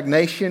means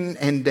stagnation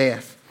and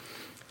death.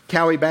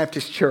 Cowie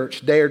Baptist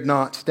Church dared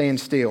not stand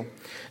still.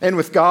 And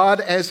with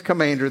God as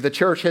commander, the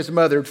church has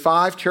mothered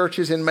 5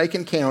 churches in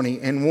Macon County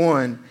and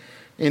 1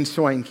 in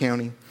Swain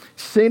County,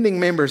 sending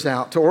members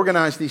out to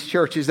organize these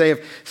churches. They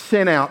have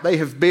sent out, they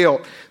have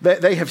built,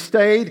 they have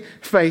stayed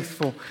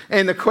faithful.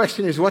 And the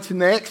question is, what's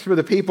next for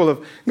the people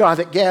of God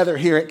that gather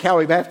here at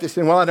Cowie Baptist?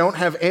 And while I don't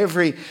have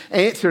every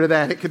answer to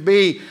that, it could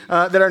be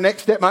that our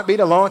next step might be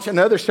to launch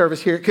another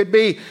service here. It could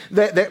be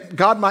that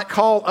God might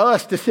call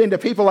us to send a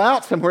people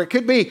out somewhere. It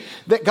could be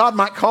that God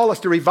might call us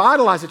to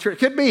revitalize the church. It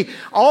could be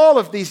all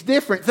of these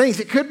different things.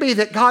 It could be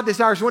that God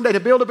desires one day to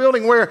build a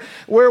building where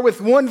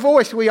with one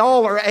voice we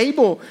all are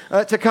able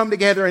to come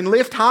together and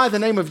lift high the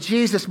name of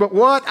Jesus. But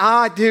what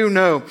I do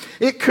know,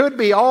 it could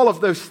be all of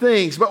those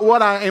things, but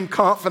what I am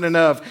confident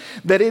of,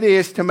 that it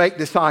is to make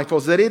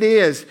disciples, that it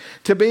is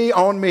to be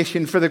on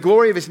mission for the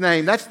glory of His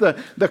name. That's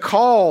the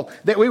call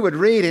that we would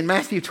read in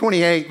Matthew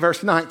 28,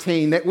 verse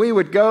 19, that we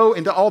would go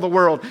into all the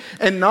world,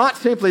 and not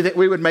simply that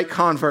we would make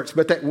converts,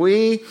 but that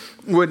we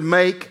would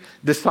make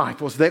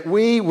disciples, that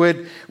we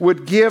would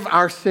give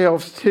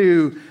ourselves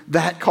to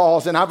that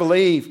cause. And I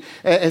believe,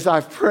 as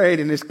I've prayed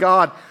and as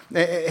God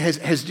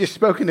has just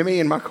spoken to me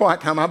in my quiet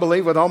time, I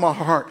believe with all my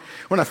heart,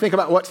 when I think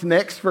about what's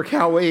next for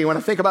Cowie, when I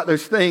think about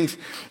those things,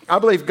 I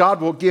believe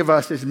God will give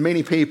us as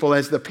many people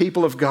as the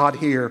people of God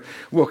here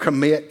will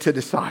commit to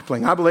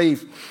discipling. I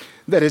believe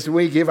that as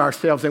we give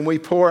ourselves and we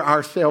pour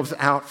ourselves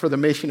out for the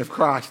mission of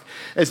Christ,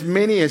 as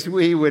many as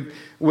we would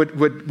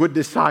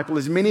disciple,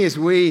 as many as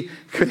we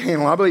could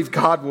handle, I believe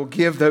God will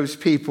give those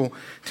people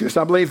to us.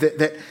 I believe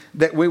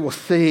that we will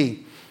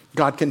see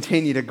God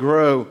continue to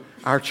grow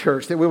our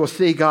church, that we will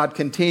see God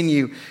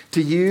continue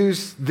to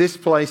use this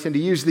place and to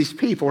use these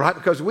people, right?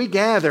 Because we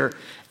gather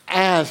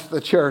as the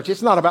church.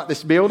 It's not about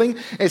this building.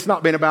 It's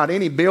not been about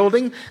any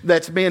building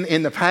that's been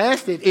in the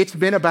past. It's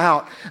been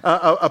about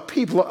a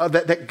people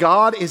that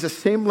God is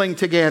assembling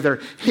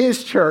together,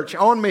 His church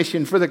on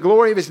mission for the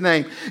glory of His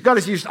name. God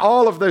has used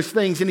all of those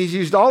things, and He's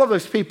used all of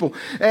those people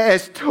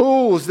as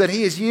tools that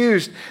He has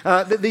used.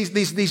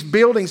 These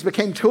buildings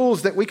became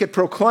tools that we could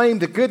proclaim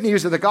the good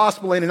news of the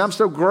gospel in, and I'm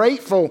so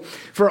grateful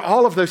for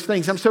all of those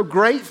things. I'm so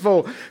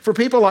grateful for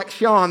people like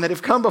Sean that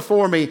have come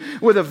before me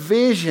with a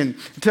vision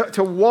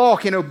to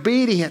walk in obedience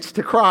obedience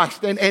to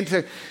Christ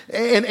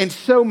and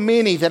so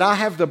many that I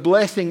have the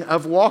blessing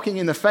of walking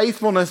in the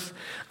faithfulness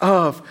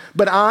of.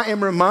 But I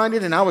am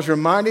reminded, and I was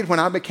reminded when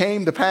I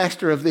became the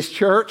pastor of this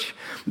church,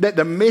 that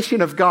the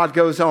mission of God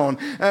goes on.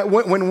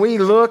 When we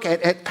look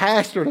at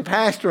pastor to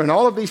pastor and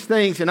all of these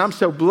things, and I'm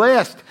so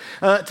blessed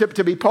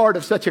to be part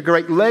of such a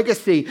great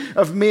legacy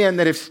of men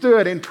that have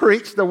stood and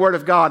preached the Word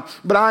of God.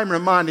 But I'm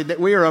reminded that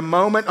we are a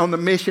moment on the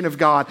mission of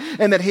God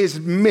and that His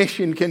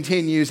mission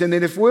continues. And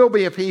that if we'll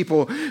be a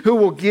people who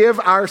will give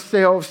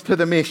ourselves to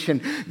the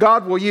mission,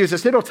 God will use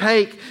us. It'll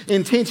take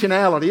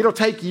intentionality. It'll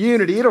take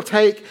unity. It'll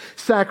take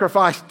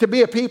sacrifice to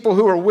be a people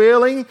who are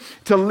willing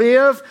to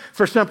live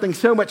for something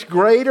so much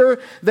greater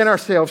than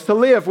ourselves, to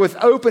live with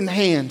open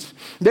hands.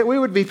 That we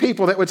would be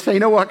people that would say, you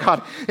know what,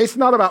 God, it's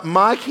not about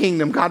my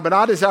kingdom, God, but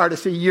I desire to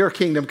see your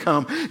kingdom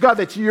come. God,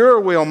 that your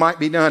will might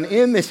be done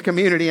in this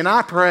community. And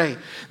I pray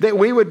that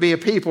we would be a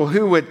people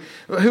who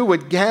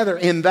would gather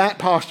in that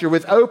posture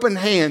with open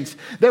hands,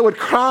 that would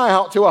cry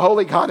out to a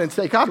holy God and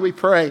say, God, we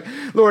pray,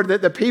 Lord,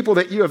 that the people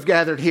that you have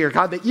gathered here,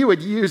 God, that you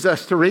would use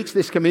us to reach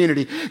this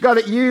community. God,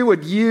 that you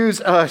would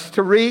use us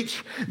to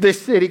reach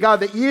this city. God,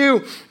 that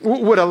you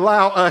would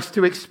allow us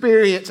to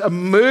experience a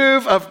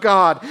move of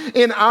God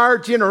in our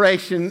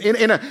generation,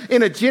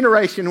 in a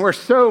generation where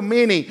so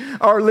many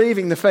are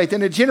leaving the faith,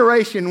 in a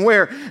generation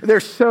where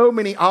there's so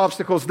many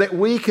obstacles, that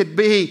we could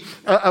be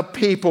a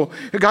people,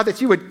 God,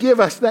 that you would give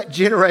us that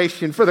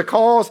generation for the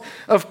cause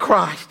of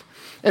Christ.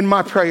 And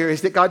my prayer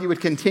is that, God, you would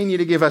continue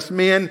to give us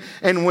men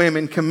and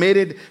women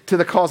committed to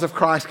the cause of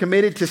Christ,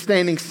 committed to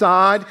standing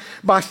side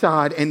by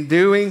side and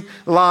doing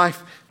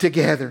life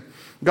together.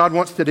 God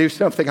wants to do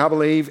something, I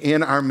believe,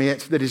 in our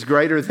midst that is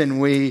greater than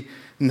we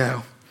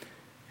know.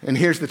 And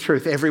here's the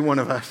truth. Every one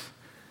of us,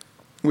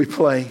 we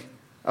play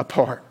a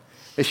part.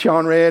 As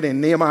Sean read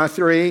in Nehemiah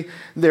 3,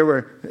 there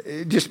were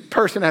just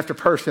person after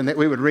person that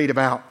we would read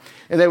about.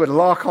 And they would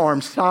lock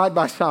arms side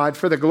by side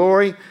for the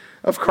glory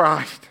of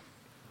Christ.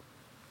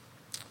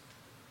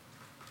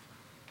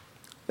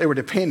 They were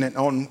dependent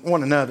on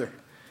one another,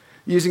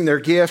 using their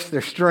gifts,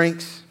 their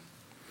strengths.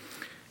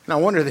 And I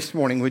wonder this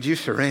morning, would you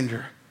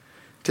surrender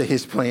to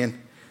His plan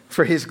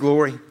for His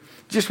glory?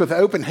 Just with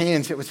open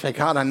hands, it would say,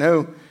 God, I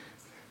know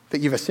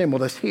that you've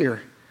assembled us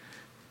here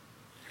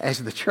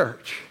as the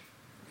church.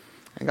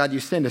 And God, you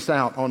send us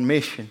out on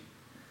mission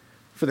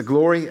for the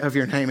glory of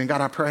your name. And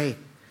God, I pray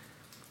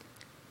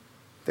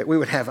that we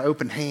would have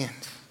open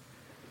hands.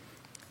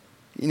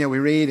 You know, we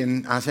read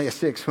in Isaiah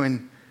 6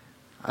 when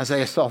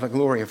Isaiah saw the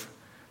glory of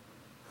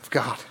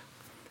God,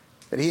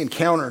 that he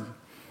encountered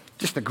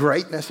just the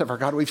greatness of our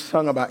God. We've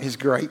sung about His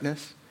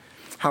greatness,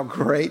 how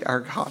great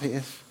our God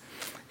is.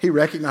 He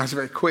recognized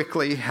very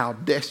quickly how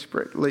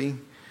desperately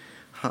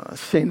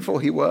sinful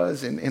he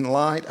was in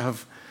light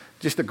of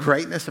just the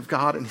greatness of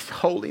God and His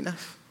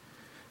holiness.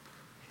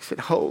 He said,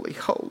 holy,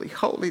 holy,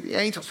 holy. The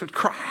angels would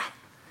cry out.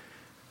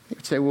 He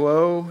would say,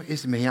 woe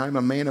is me. I'm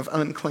a man of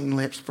unclean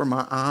lips, for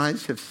my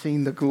eyes have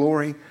seen the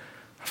glory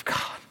of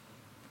God.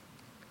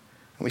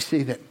 And we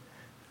see that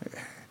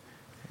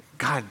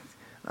God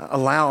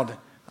allowed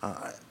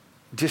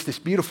just this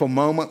beautiful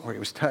moment where He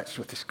was touched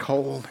with this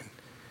cold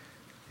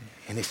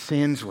and His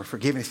sins were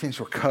forgiven. His sins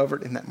were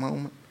covered in that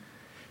moment.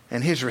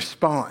 And His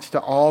response to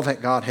all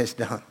that God has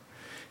done,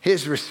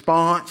 His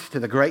response to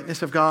the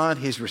greatness of God,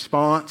 His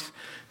response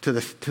to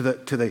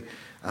the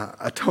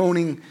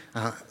atoning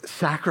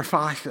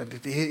sacrifice,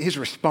 His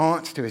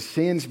response to His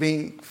sins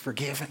being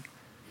forgiven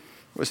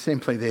was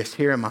simply this: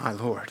 here am I,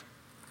 Lord,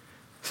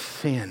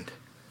 send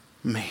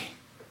me.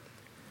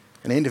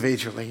 And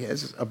individually,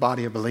 as a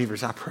body of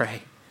believers, I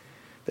pray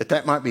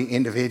that might be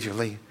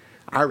individually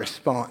our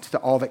response to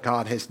all that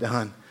God has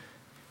done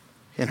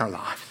in our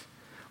lives.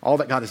 All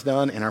that God has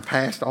done in our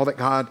past, all that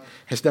God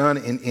has done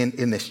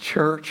in this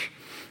church,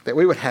 that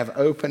we would have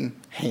open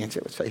hands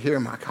that would say, here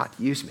am I, God,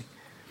 use me.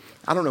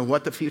 I don't know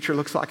what the future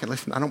looks like. And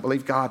listen, I don't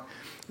believe God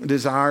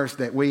desires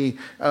that we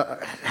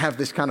have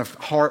this kind of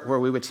heart where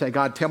we would say,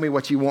 God, tell me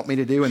what you want me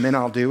to do and then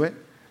I'll do it.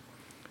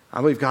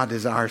 I believe God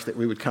desires that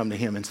we would come to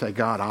Him and say,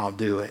 God, I'll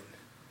do it.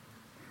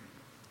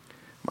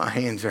 My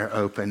hands are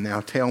open. Now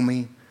tell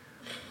me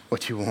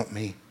what you want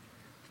me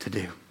to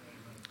do.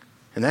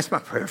 And that's my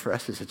prayer for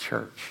us as a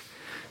church,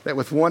 that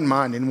with one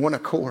mind and one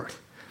accord,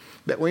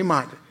 that we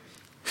might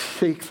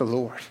seek the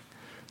Lord,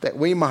 that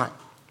we might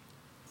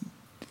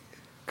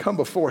come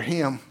before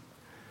Him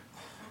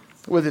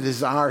with a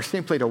desire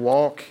simply to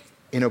walk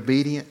in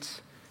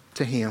obedience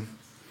to Him.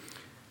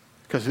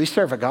 Because we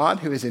serve a God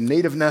who is in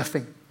need of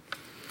nothing,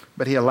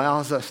 but He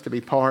allows us to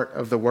be part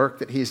of the work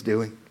that He is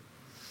doing.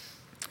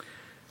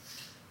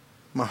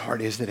 My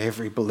heart is that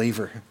every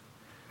believer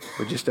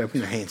would just open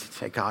their hands and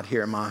say, God,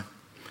 here am I.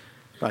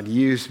 God,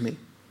 use me.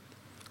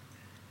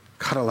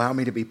 God, allow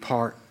me to be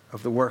part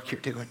of the work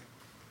you're doing.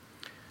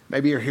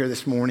 Maybe you're here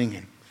this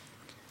morning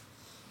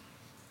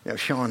and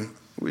Sean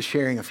was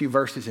sharing a few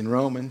verses in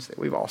Romans that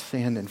we've all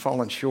sinned and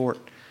fallen short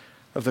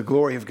of the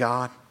glory of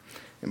God.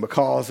 And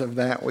because of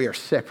that, we are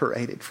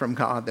separated from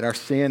God, that our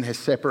sin has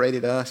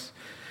separated us.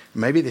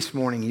 Maybe this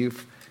morning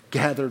you've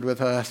gathered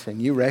with us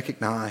and you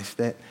recognize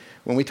that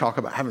when we talk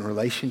about having a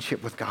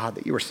relationship with God,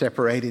 that you are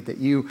separated, that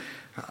you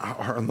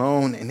are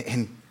alone,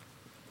 and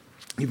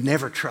you've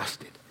never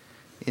trusted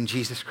in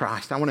Jesus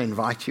Christ, I want to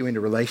invite you into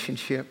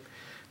relationship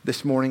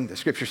this morning. The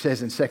scripture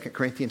says in 2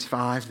 Corinthians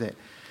 5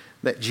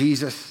 that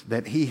Jesus,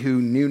 that he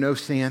who knew no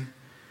sin,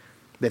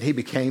 that he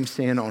became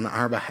sin on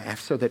our behalf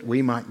so that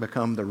we might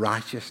become the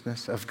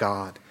righteousness of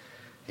God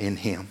in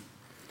him.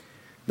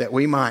 That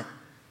we might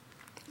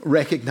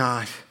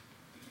recognize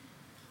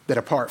that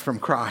apart from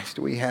Christ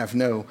we have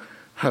no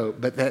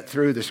hope, but that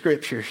through the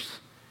scriptures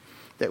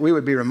that we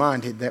would be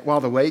reminded that while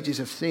the wages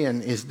of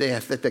sin is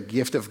death, that the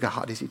gift of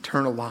God is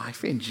eternal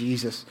life in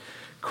Jesus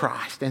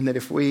Christ. And that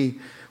if we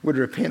would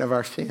repent of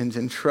our sins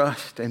and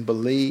trust and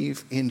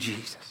believe in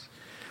Jesus,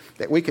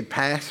 that we could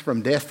pass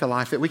from death to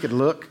life, that we could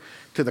look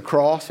to the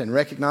cross and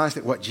recognize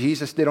that what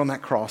Jesus did on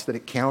that cross, that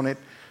it counted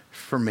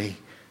for me,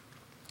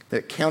 that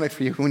it counted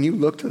for you. When you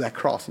look to that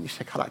cross and you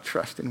say, God, I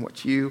trust in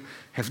what you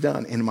have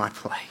done in my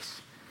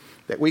place,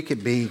 that we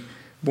could be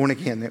born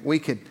again, that we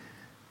could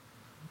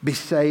be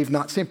saved,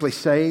 not simply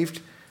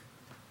saved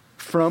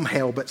from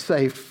hell, but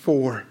saved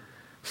for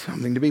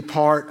something, to be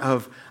part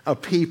of a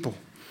people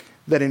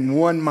that in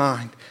one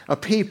mind, a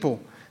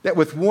people that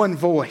with one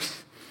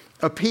voice,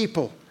 a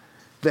people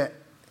that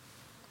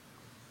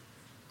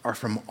are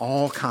from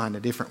all kind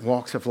of different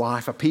walks of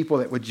life, a people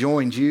that would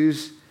join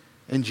Jews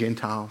and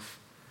Gentiles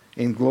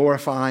in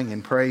glorifying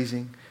and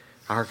praising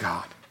our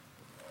God,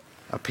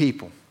 a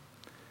people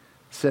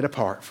set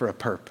apart for a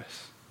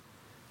purpose,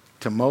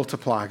 to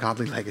multiply a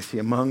godly legacy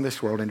among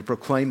this world and to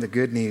proclaim the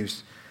good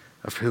news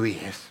of who he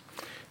is.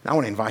 And I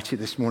want to invite you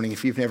this morning,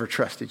 if you've never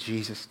trusted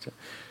Jesus,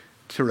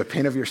 to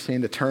repent of your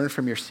sin, to turn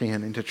from your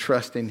sin, and to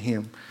trust in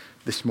him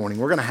this morning.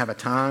 We're going to have a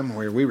time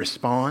where we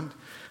respond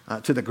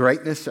to the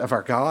greatness of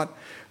our God.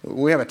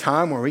 We have a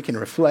time where we can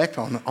reflect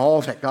on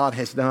all that God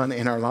has done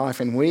in our life,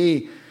 and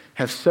we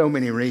have so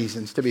many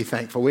reasons to be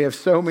thankful. We have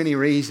so many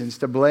reasons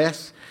to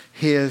bless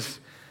his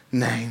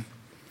name,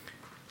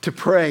 to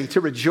pray, to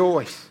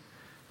rejoice.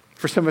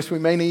 For some of us, we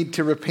may need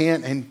to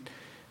repent and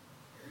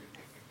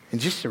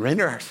just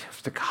surrender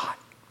ourselves to God.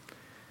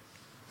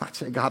 I might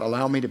say, God,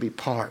 allow me to be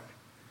part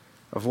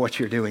of what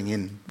you're doing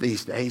in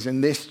these days,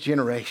 in this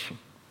generation.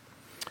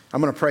 I'm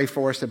going to pray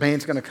for us. The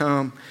band's going to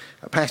come.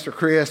 Pastor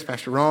Chris,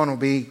 Pastor Ron will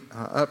be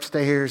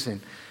upstairs.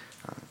 And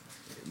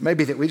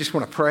maybe that we just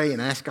want to pray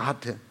and ask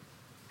God to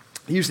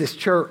use this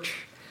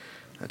church,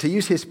 to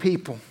use his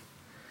people,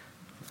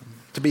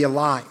 to be a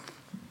light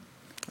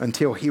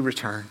until he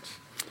returns.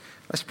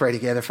 Let's pray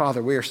together.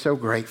 Father, we are so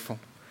grateful,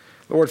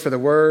 Lord, for the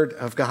word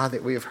of God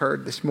that we have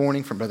heard this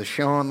morning from Brother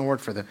Sean,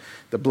 Lord, for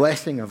the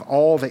blessing of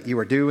all that you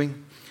are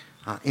doing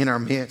in our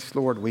midst.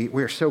 Lord, we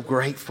are so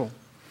grateful,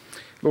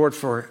 Lord,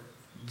 for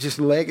just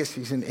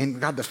legacies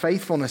and God, the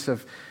faithfulness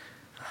of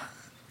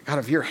God,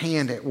 of your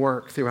hand at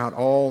work throughout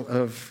all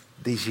of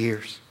these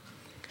years.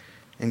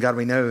 And God,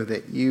 we know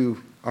that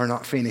you are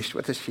not finished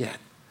with us yet,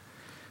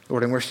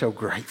 Lord, and we're so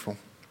grateful.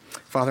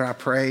 Father, I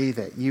pray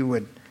that you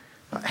would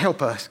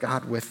help us,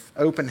 God, with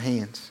open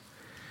hands,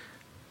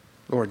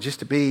 Lord, just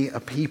to be a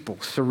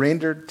people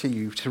surrendered to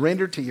you,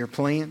 surrendered to your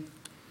plan,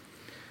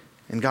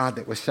 and God,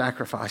 that was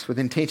sacrificed with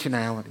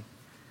intentionality.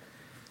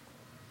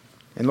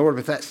 And Lord,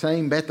 with that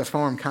same bet the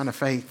farm kind of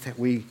faith that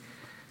we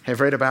have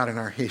read about in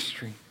our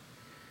history,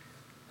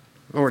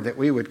 Lord, that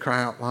we would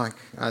cry out like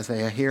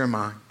Isaiah, here am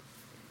I,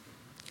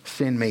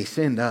 send me,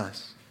 send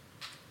us.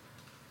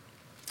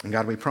 And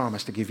God, we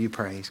promise to give you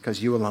praise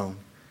because you alone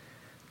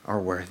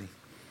are worthy.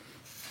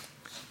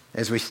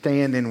 As we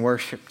stand in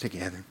worship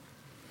together,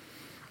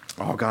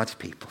 all God's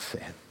people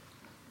said,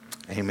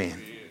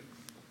 amen.